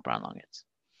they're not brown long-eareds.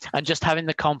 And just having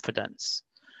the confidence,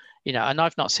 and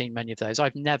I've not seen many of those.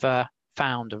 I've never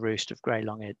found a roost of grey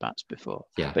long-eared bats before.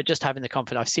 Yeah. But just having the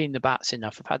confidence, I've seen the bats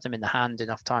enough. I've had them in the hand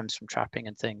enough times from trapping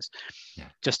and things,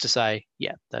 just to say,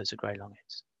 yeah, those are grey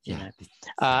long-eareds.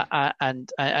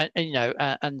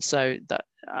 And so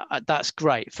that's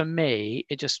great for me.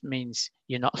 It just means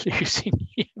you're not losing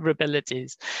your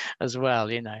abilities as well,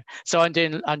 So I'm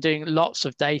doing lots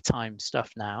of daytime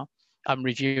stuff now. I'm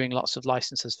reviewing lots of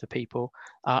licenses for people.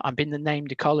 I'm being the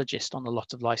named ecologist on a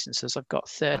lot of licenses. I've got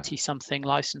 30 something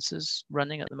licenses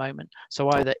running at the moment. So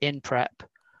either in prep,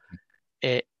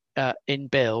 in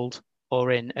build,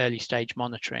 or in early stage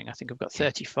monitoring. I think I've got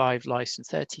 35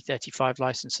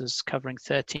 licenses covering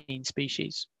 13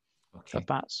 species of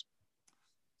bats.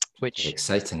 Which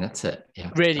exciting, that's it. Yeah.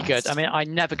 Really good. I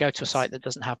never go to a site that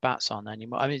doesn't have bats on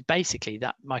anymore. Basically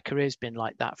that my career's been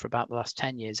like that for about the last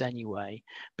 10 years anyway,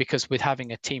 because with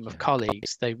having a team of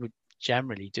colleagues, they would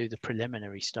generally do the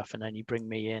preliminary stuff and only bring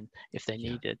me in if they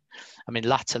needed.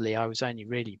 Latterly, I was only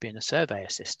really being a survey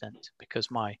assistant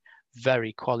because my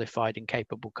very qualified and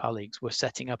capable colleagues were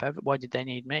setting up why did they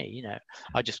need me?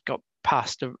 I just got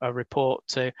passed a report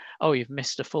to, oh, you've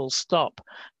missed a full stop.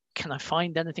 Can I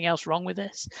find anything else wrong with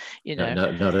this?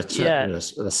 No,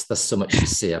 there's so much to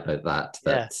say about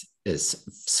that is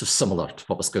so similar to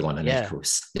what was going on in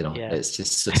Ecos. It's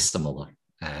just so similar.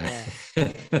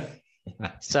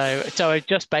 So I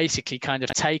just basically kind of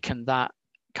taken that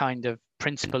kind of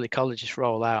principal ecologist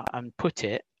role out and put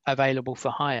it available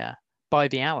for hire by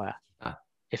the hour,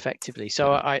 effectively.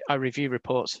 So I review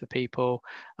reports for people.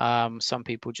 Some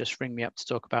people just ring me up to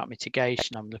talk about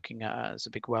mitigation. I'm looking at as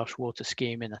a big Welsh water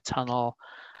scheme in a tunnel.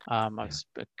 I was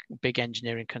a big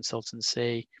engineering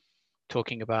consultancy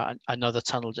talking about another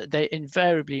tunnel. They're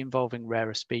invariably involving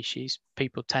rarer species.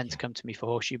 People tend to come to me for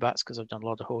horseshoe bats because I've done a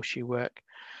lot of horseshoe work.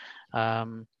 I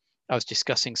was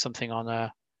discussing something on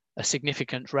a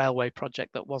significant railway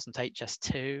project that wasn't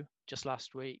HS2 just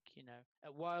last week.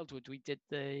 At Wildwood, we did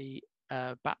the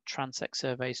bat transect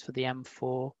surveys for the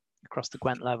M4 across the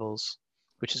Gwent levels,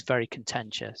 which is very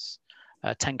contentious.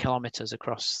 10 kilometers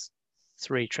across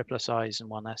 3 SSIs and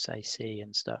 1 SAC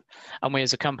and stuff. And we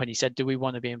as a company said, do we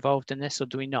want to be involved in this or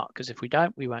do we not? Because if we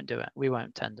don't, we won't do it. We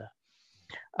won't tender.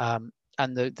 And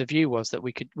the view was that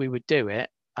we would do it,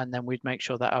 and then we'd make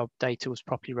sure that our data was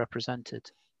properly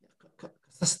represented.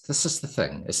 This is the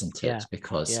thing, isn't it? Yeah.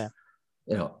 Because, yeah.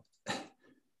 you know,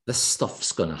 this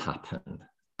stuff's going to happen.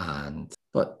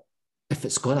 But if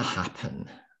it's going to happen,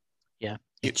 yeah,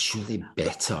 it's really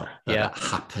better that it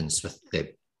happens with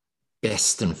the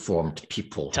best informed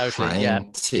people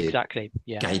trying to guide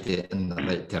it in the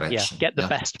right direction. Get the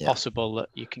best possible that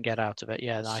you can get out of it.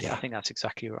 I think that's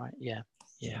exactly right. Yeah.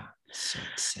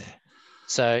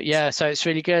 So it's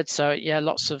really good. So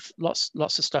lots of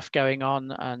stuff going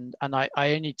on, and I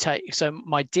only take, so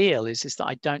my deal is that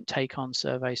I don't take on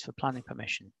surveys for planning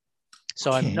permission.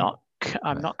 So I'm not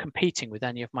competing with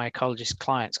any of my ecologist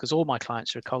clients, because all my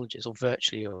clients are ecologists, or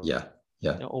virtually all.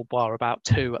 All bar about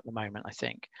 2 at the moment, I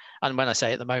think. And when I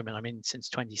say at the moment, I mean since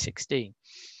 2016.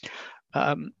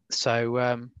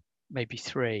 Maybe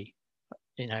 3,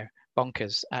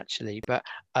 bonkers actually. But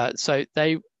so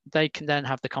they can then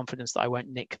have the confidence that I won't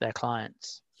nick their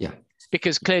clients. Yeah.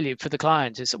 Because clearly for the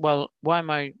clients, it's, well, why am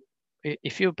I,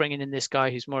 if you're bringing in this guy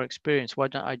who's more experienced, why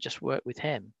don't I just work with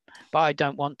him? But I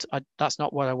don't want, that's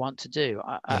not what I want to do.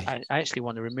 I actually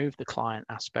want to remove the client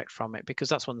aspect from it, because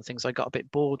that's one of the things I got a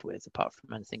bit bored with, apart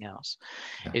from anything else,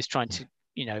 is trying to,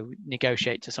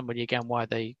 negotiate to somebody again why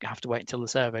they have to wait until the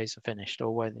surveys are finished, or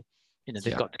why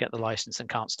they've got to get the license and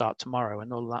can't start tomorrow,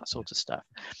 and all that sort of stuff.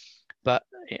 But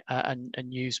and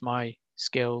use my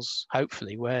skills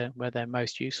hopefully where they're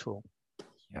most useful.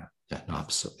 No,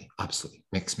 absolutely.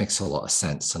 Makes a lot of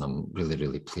sense, and I'm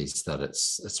really pleased that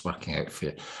it's working out for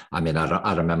you. I mean,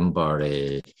 I remember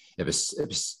it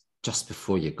was just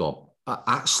before you got,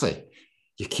 actually,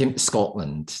 you came to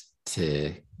Scotland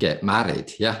to get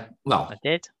married. Yeah, well, I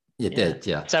did. You did,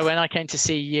 yeah. So when I came to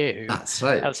see you, that's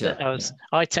right.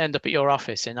 I turned up at your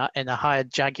office in a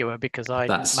hired Jaguar, because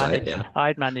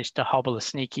I'd managed to hobble a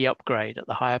sneaky upgrade at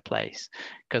the hire place,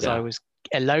 because I was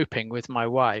eloping with my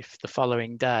wife the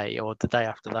following day, or the day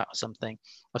after that or something.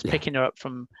 I was picking her up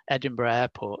from Edinburgh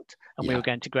Airport, and we were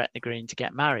going to Gretna Green to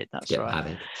get married. That's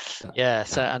right.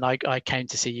 So and I came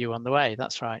to see you on the way.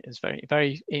 That's right. It was very,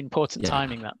 very important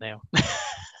timing, that, Neil.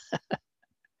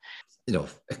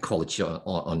 Ecology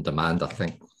on demand, I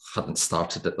think, hadn't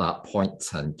started at that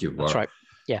point, and you were. That's right.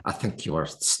 Yeah. I think you were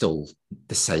still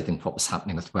deciding what was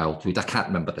happening with Wildwood. I can't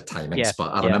remember the timings,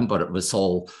 but I remember it was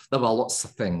all, there were lots of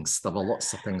things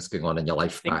going on in your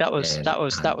life. I think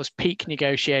that was peak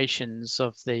negotiations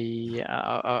of the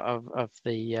I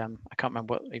can't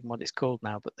remember what it's called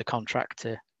now, but the contract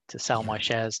to sell my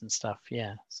shares and stuff. And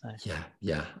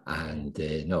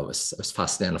no, it was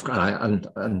fascinating.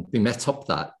 And we met up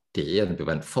that day and we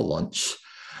went for lunch,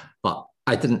 but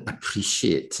I didn't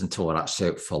appreciate until we were actually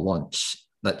out for lunch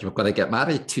that you were going to get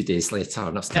married 2 days later, and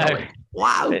I was kind of like,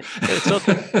 wow. It's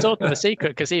sort of a secret,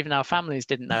 because even our families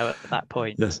didn't know at that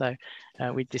point. So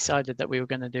we decided that we were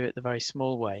going to do it the very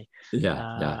small way.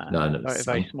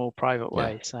 Very small private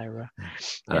way. So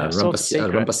I remember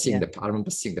seeing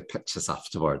the pictures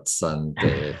afterwards, and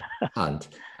and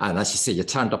as you say, you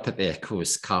turned up at the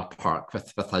Echo's car park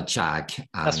with a Jag.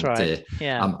 And, that's right.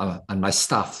 And my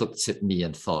staff looked at me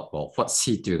and thought, well, what's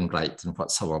he doing right and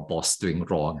what's our boss doing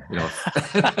wrong?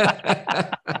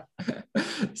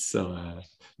 So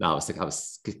that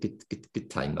was good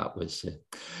time. That was.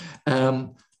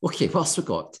 Okay, what else we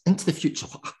got into the future?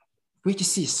 Where do you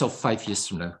see yourself 5 years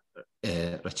from now,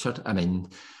 Richard? I mean,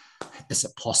 is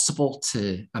it possible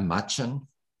to imagine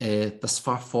this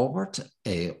far forward?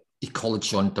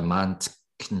 Ecology on demand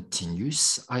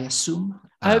continues, I assume.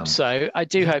 I hope so. I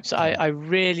do hope so. I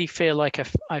really feel like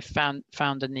I've found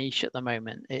a niche at the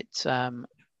moment. It's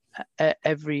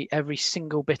every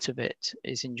single bit of it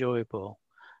is enjoyable.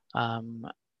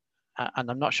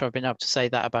 And I'm not sure I've been able to say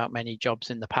that about many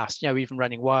jobs in the past. Even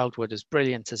running Wildwood, as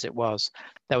brilliant as it was,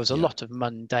 there was a lot of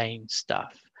mundane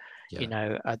stuff.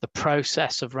 The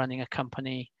process of running a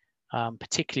company,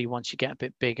 particularly once you get a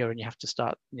bit bigger and you have to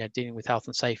start, dealing with health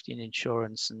and safety and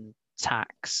insurance and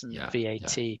tax and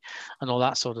VAT and all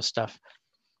that sort of stuff.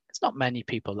 There's not many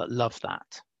people that love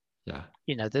that.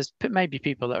 There's maybe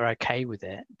people that are okay with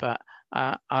it, but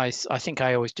I think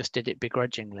I always just did it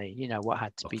begrudgingly. What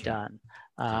had to be done.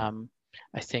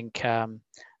 I think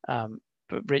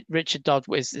but Richard Dodd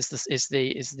is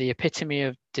the epitome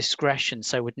of discretion.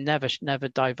 So would never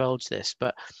divulge this,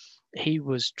 but he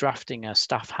was drafting a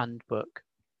staff handbook,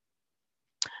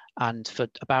 and for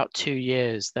about 2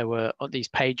 years there were these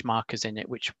page markers in it,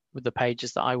 which were the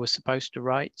pages that I was supposed to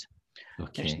write,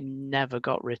 which never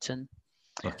got written.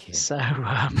 Okay. So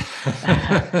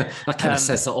that kind of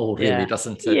says it all, really, yeah,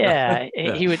 doesn't it? yeah.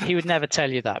 Yeah. He would never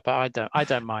tell you that, but I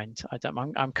don't mind.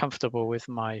 I'm comfortable with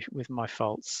my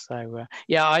faults. So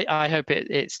yeah, I hope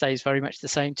it stays very much the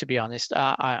same. To be honest,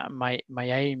 my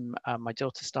aim, my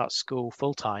daughter starts school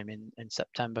full time in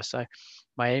September, so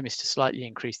my aim is to slightly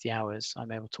increase the hours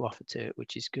I'm able to offer to it,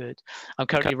 which is good. I'm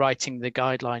currently writing the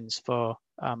guidelines for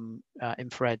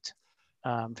infrared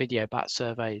video bat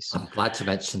surveys. I'm glad you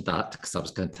mentioned that, because I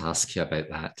was going to ask you about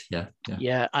that. Yeah, yeah.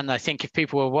 Yeah, and I think if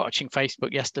people were watching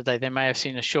Facebook yesterday, they may have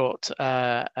seen a short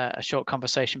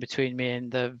conversation between me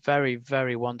and the very,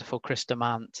 very wonderful Krista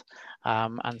Mant.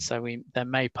 And so there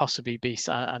may possibly be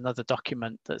another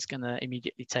document that's going to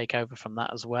immediately take over from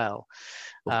that as well.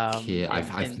 Okay,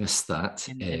 I've missed that.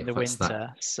 In the What's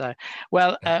winter. that? So,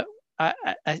 well,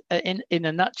 in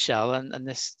a nutshell, and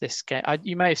this game,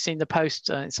 you may have seen the post.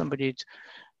 Somebody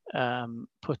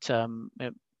put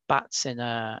bats in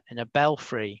a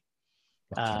belfry,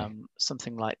 Okay.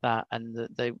 something like that, and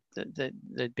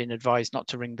they'd been advised not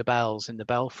to ring the bells in the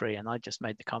belfry, and I just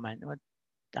made the comment, well,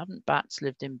 haven't bats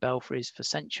lived in belfries for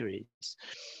centuries,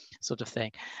 sort of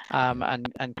thing.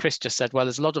 And Chris just said, well,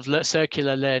 there's a lot of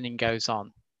circular learning goes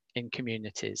on in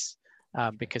communities,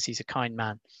 because he's a kind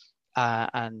man.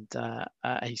 And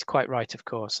he's quite right, of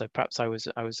course. So perhaps I was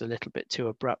a little bit too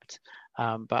abrupt.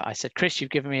 But I said, Chris, you've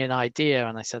given me an idea.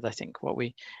 And I said, I think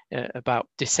about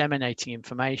disseminating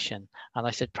information. And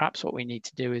I said, perhaps what we need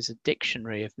to do is a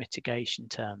dictionary of mitigation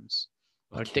terms,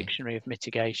 or a dictionary of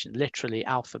mitigation, literally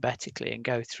alphabetically, and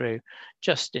go through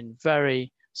just in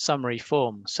very summary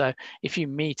form. So if you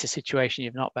meet a situation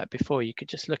you've not met before, you could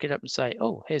just look it up and say,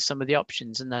 oh, here's some of the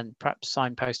options, and then perhaps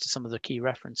signpost to some of the key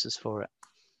references for it.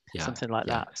 Yeah, something like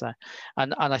that. So,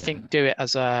 and I think do it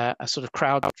as a sort of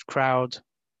crowd.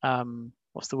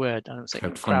 What's the word? I don't say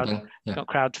crowd. Not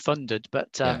crowd funded,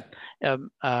 but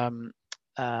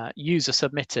user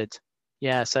submitted.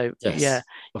 Yeah. So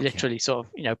literally sort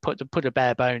of put a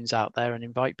bare bones out there and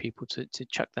invite people to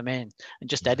chuck them in and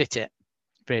just edit it.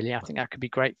 Really, I think that could be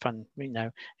great fun.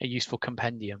 A useful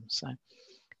compendium. So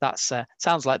that's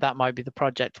sounds like that might be the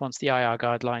project once the IR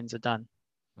guidelines are done.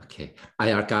 Okay,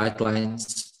 IR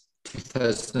guidelines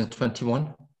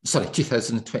 2021. Sorry,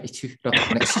 2022.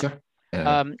 Next year.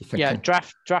 Yeah,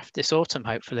 draft this autumn,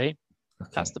 hopefully.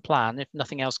 Okay. That's the plan. If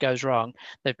nothing else goes wrong,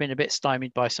 they've been a bit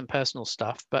stymied by some personal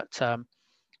stuff, but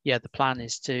yeah, the plan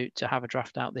is to have a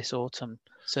draft out this autumn,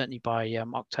 certainly by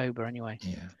October anyway.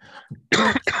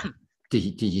 Yeah. do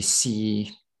you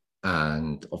see,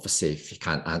 and obviously if you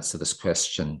can't answer this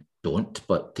question, don't,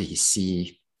 but do you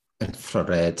see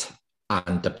infrared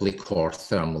and oblique or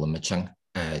thermal imaging?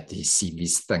 Do you see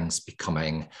these things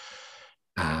becoming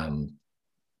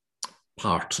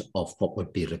part of what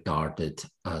would be regarded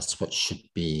as what should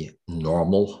be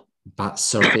normal bat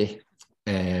survey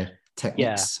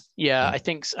techniques? Yeah, I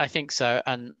think so,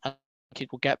 and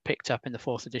it will get picked up in the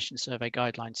 4th edition survey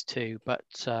guidelines too. But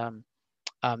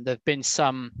there've been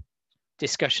some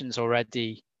discussions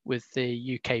already with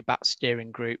the UK Bat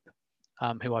Steering Group,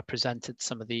 who I presented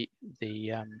some of an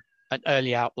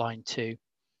early outline to.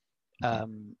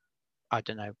 I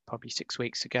don't know, probably 6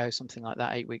 weeks ago, something like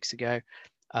that, 8 weeks ago.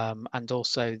 And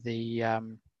also the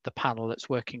panel that's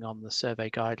working on the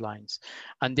survey guidelines,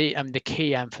 and the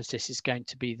key emphasis is going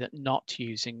to be that not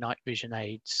using night vision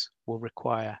aids will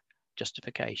require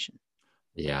justification.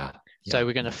 Yeah. So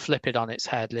we're going to flip it on its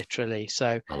head, literally.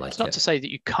 So it's not to say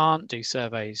that you can't do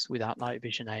surveys without night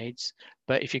vision aids,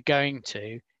 but if you're going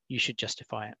to, you should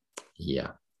justify it.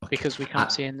 Yeah. Okay. Because we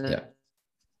can't see in the.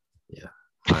 Yeah.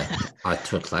 I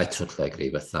totally agree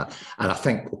with that, and I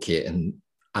think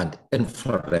and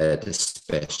infrared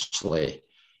especially,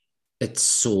 it's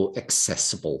so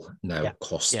accessible now,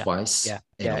 cost-wise.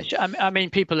 Yeah. I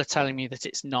mean, people are telling me that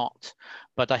it's not,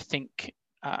 but I think,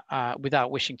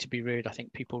 without wishing to be rude, I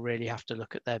think people really have to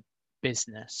look at their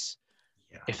business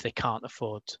if they can't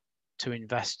afford to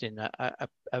invest in a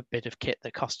bit of kit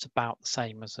that costs about the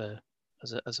same as a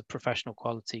professional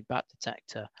quality bat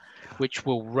detector, which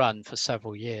will run for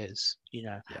several years.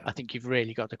 I think you've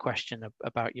really got to question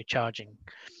about your charging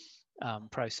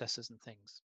processes and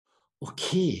things.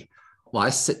 Okay, well, I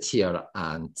sit here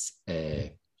and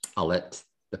I'll let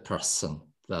the person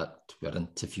that we're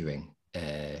interviewing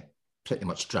pretty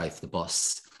much drive the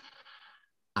bus,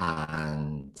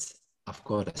 and I've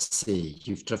got to say,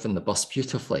 you've driven the bus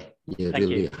beautifully. You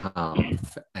really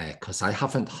have, because I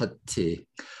haven't had to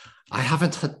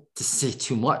say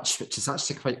too much, which is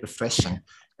actually quite refreshing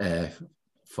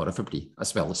for everybody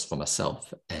as well as for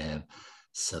myself.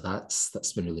 So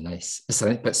that's been really nice.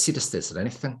 But seriously, is there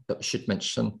anything that we should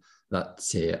mention that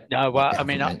No, that well, we I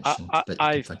mean, haven't mentioned that you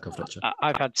can think of, Richard?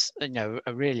 I've had,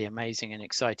 a really amazing and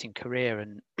exciting career,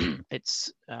 and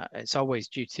it's always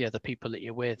due to the other people that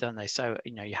you're with, and so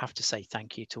you have to say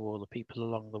thank you to all the people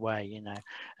along the way.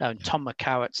 Tom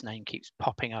McCowart's name keeps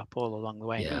popping up all along the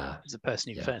way. He was the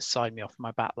person who first signed me off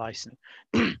my bat license.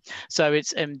 So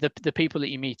it's the people that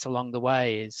you meet along the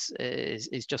way is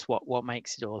just what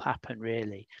makes it all happen,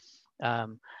 really.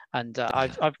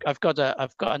 I've got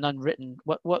an unwritten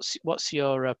what's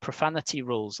your profanity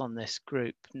rules on this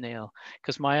group, Neil?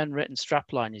 Because my unwritten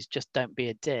strapline is just don't be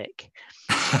a dick.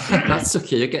 That's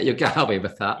okay. You get away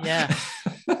with that. Yeah.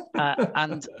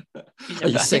 And are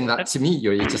you saying that to me,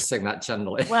 or are you just saying that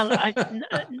generally? Well,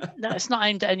 no, it's not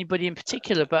aimed at anybody in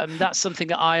particular, but that's something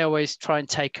that I always try and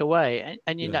take away.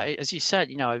 And as you said,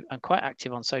 I'm quite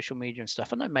active on social media and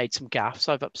stuff, and I've made some gaffes.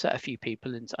 I've upset a few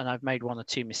people, and I've made one or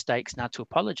two mistakes, and had to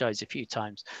apologize a few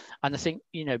times. And I think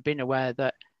being aware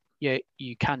that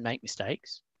you can make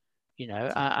mistakes,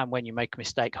 and when you make a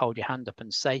mistake, hold your hand up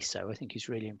and say so, I think is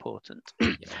really important.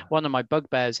 One of my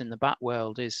bugbears in the bat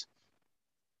world is,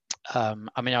 I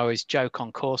always joke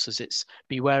on courses, it's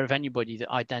beware of anybody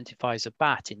that identifies a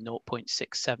bat in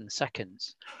 0.67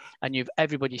 seconds. And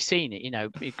everybody's seen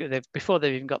it, before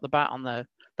they've even got the bat on the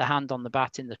hand on the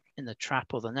bat in the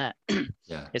trap or the net.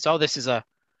 It's, this is and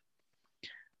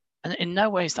in no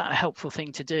way is that a helpful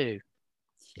thing to do.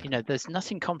 There's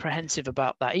nothing comprehensive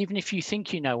about that. Even if you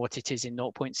think you know what it is in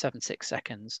 0.76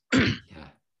 seconds,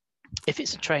 if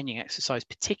it's a training exercise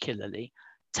particularly,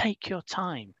 take your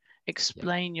time.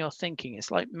 Explain your thinking.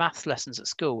 It's like maths lessons at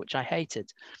school, which I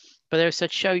hated, but they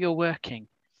said show you're working,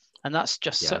 and that's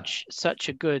just such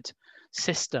a good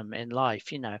system in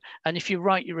life, And if you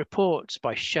write your reports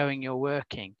by showing you're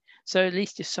working, so at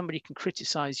least if somebody can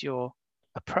criticize your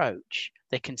approach,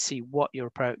 they can see what your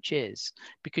approach is,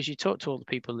 because you talk to all the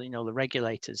people, the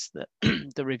regulators that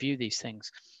that review these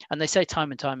things, and they say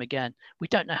time and time again, we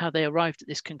don't know how they arrived at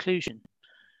this conclusion.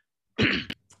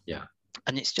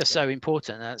 And it's just so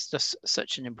important. That's just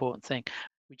such an important thing.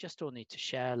 We just all need to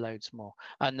share loads more.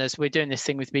 And we're doing this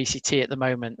thing with BCT at the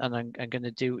moment, and I'm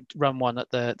going to run one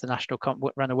at the national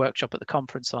run a workshop at the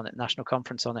conference on it, national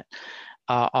conference on it,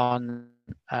 on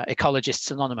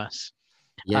Ecologists Anonymous.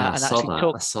 And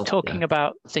actually talking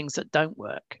about things that don't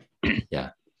work.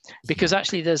 Because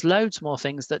actually there's loads more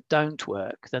things that don't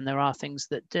work than there are things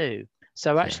that do.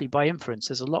 So actually by inference,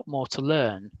 there's a lot more to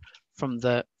learn from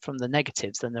the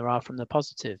negatives than there are from the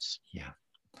positives.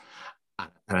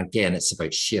 And again, it's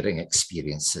about sharing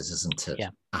experiences, isn't it?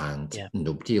 And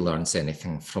nobody learns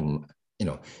anything from,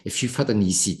 if you've had an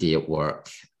easy day at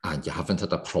work and you haven't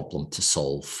had a problem to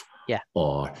solve,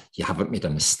 or you haven't made a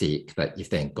mistake that you've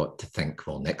then got to think,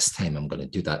 well, next time I'm going to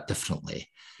do that differently.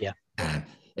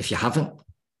 If you haven't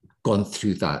gone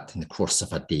through that in the course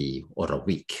of a day or a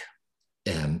week,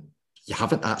 you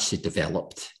haven't actually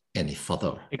developed any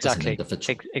further as an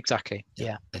individual. Exactly.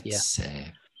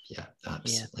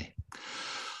 Absolutely.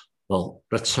 Well,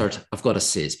 Richard, I've got to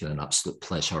say it's been an absolute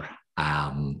pleasure.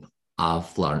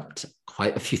 I've learned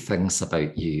quite a few things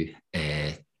about you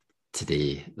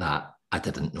today that I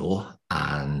didn't know,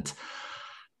 and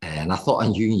I thought I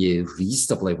knew you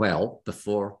reasonably well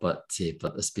before, but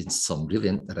there's been some really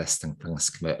interesting things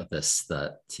come out of this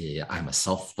that I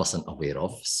myself wasn't aware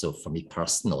of. So for me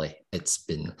personally, it's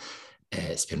been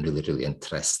really, really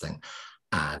interesting.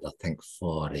 And I think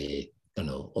for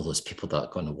all those people that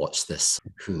are going to watch this,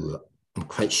 who I'm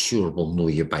quite sure will know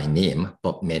you by name,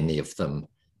 but many of them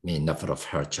may never have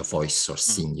heard your voice or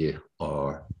seen you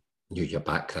or knew your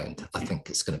background. I think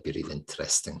it's going to be really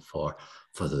interesting for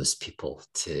those people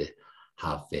to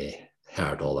have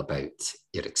heard all about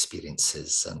your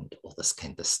experiences and all this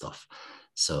kind of stuff.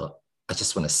 So I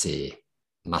just want to say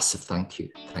massive thank you.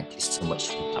 Thank you so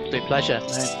much. Absolute pleasure. No,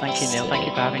 thank you, Neil. Thank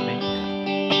you for having me.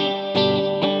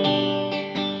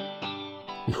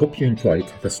 We hope you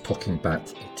enjoyed this Talking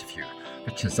Bat interview,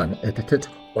 which is an edited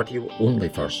audio-only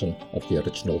version of the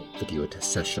original videoed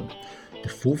session. The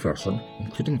full version,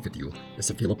 including video, is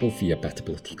available via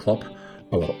Batability Club,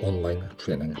 our online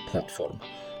training platform.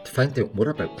 To find out more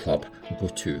about Club, go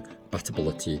to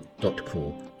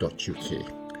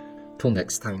batability.co.uk. Till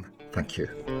next time, thank you.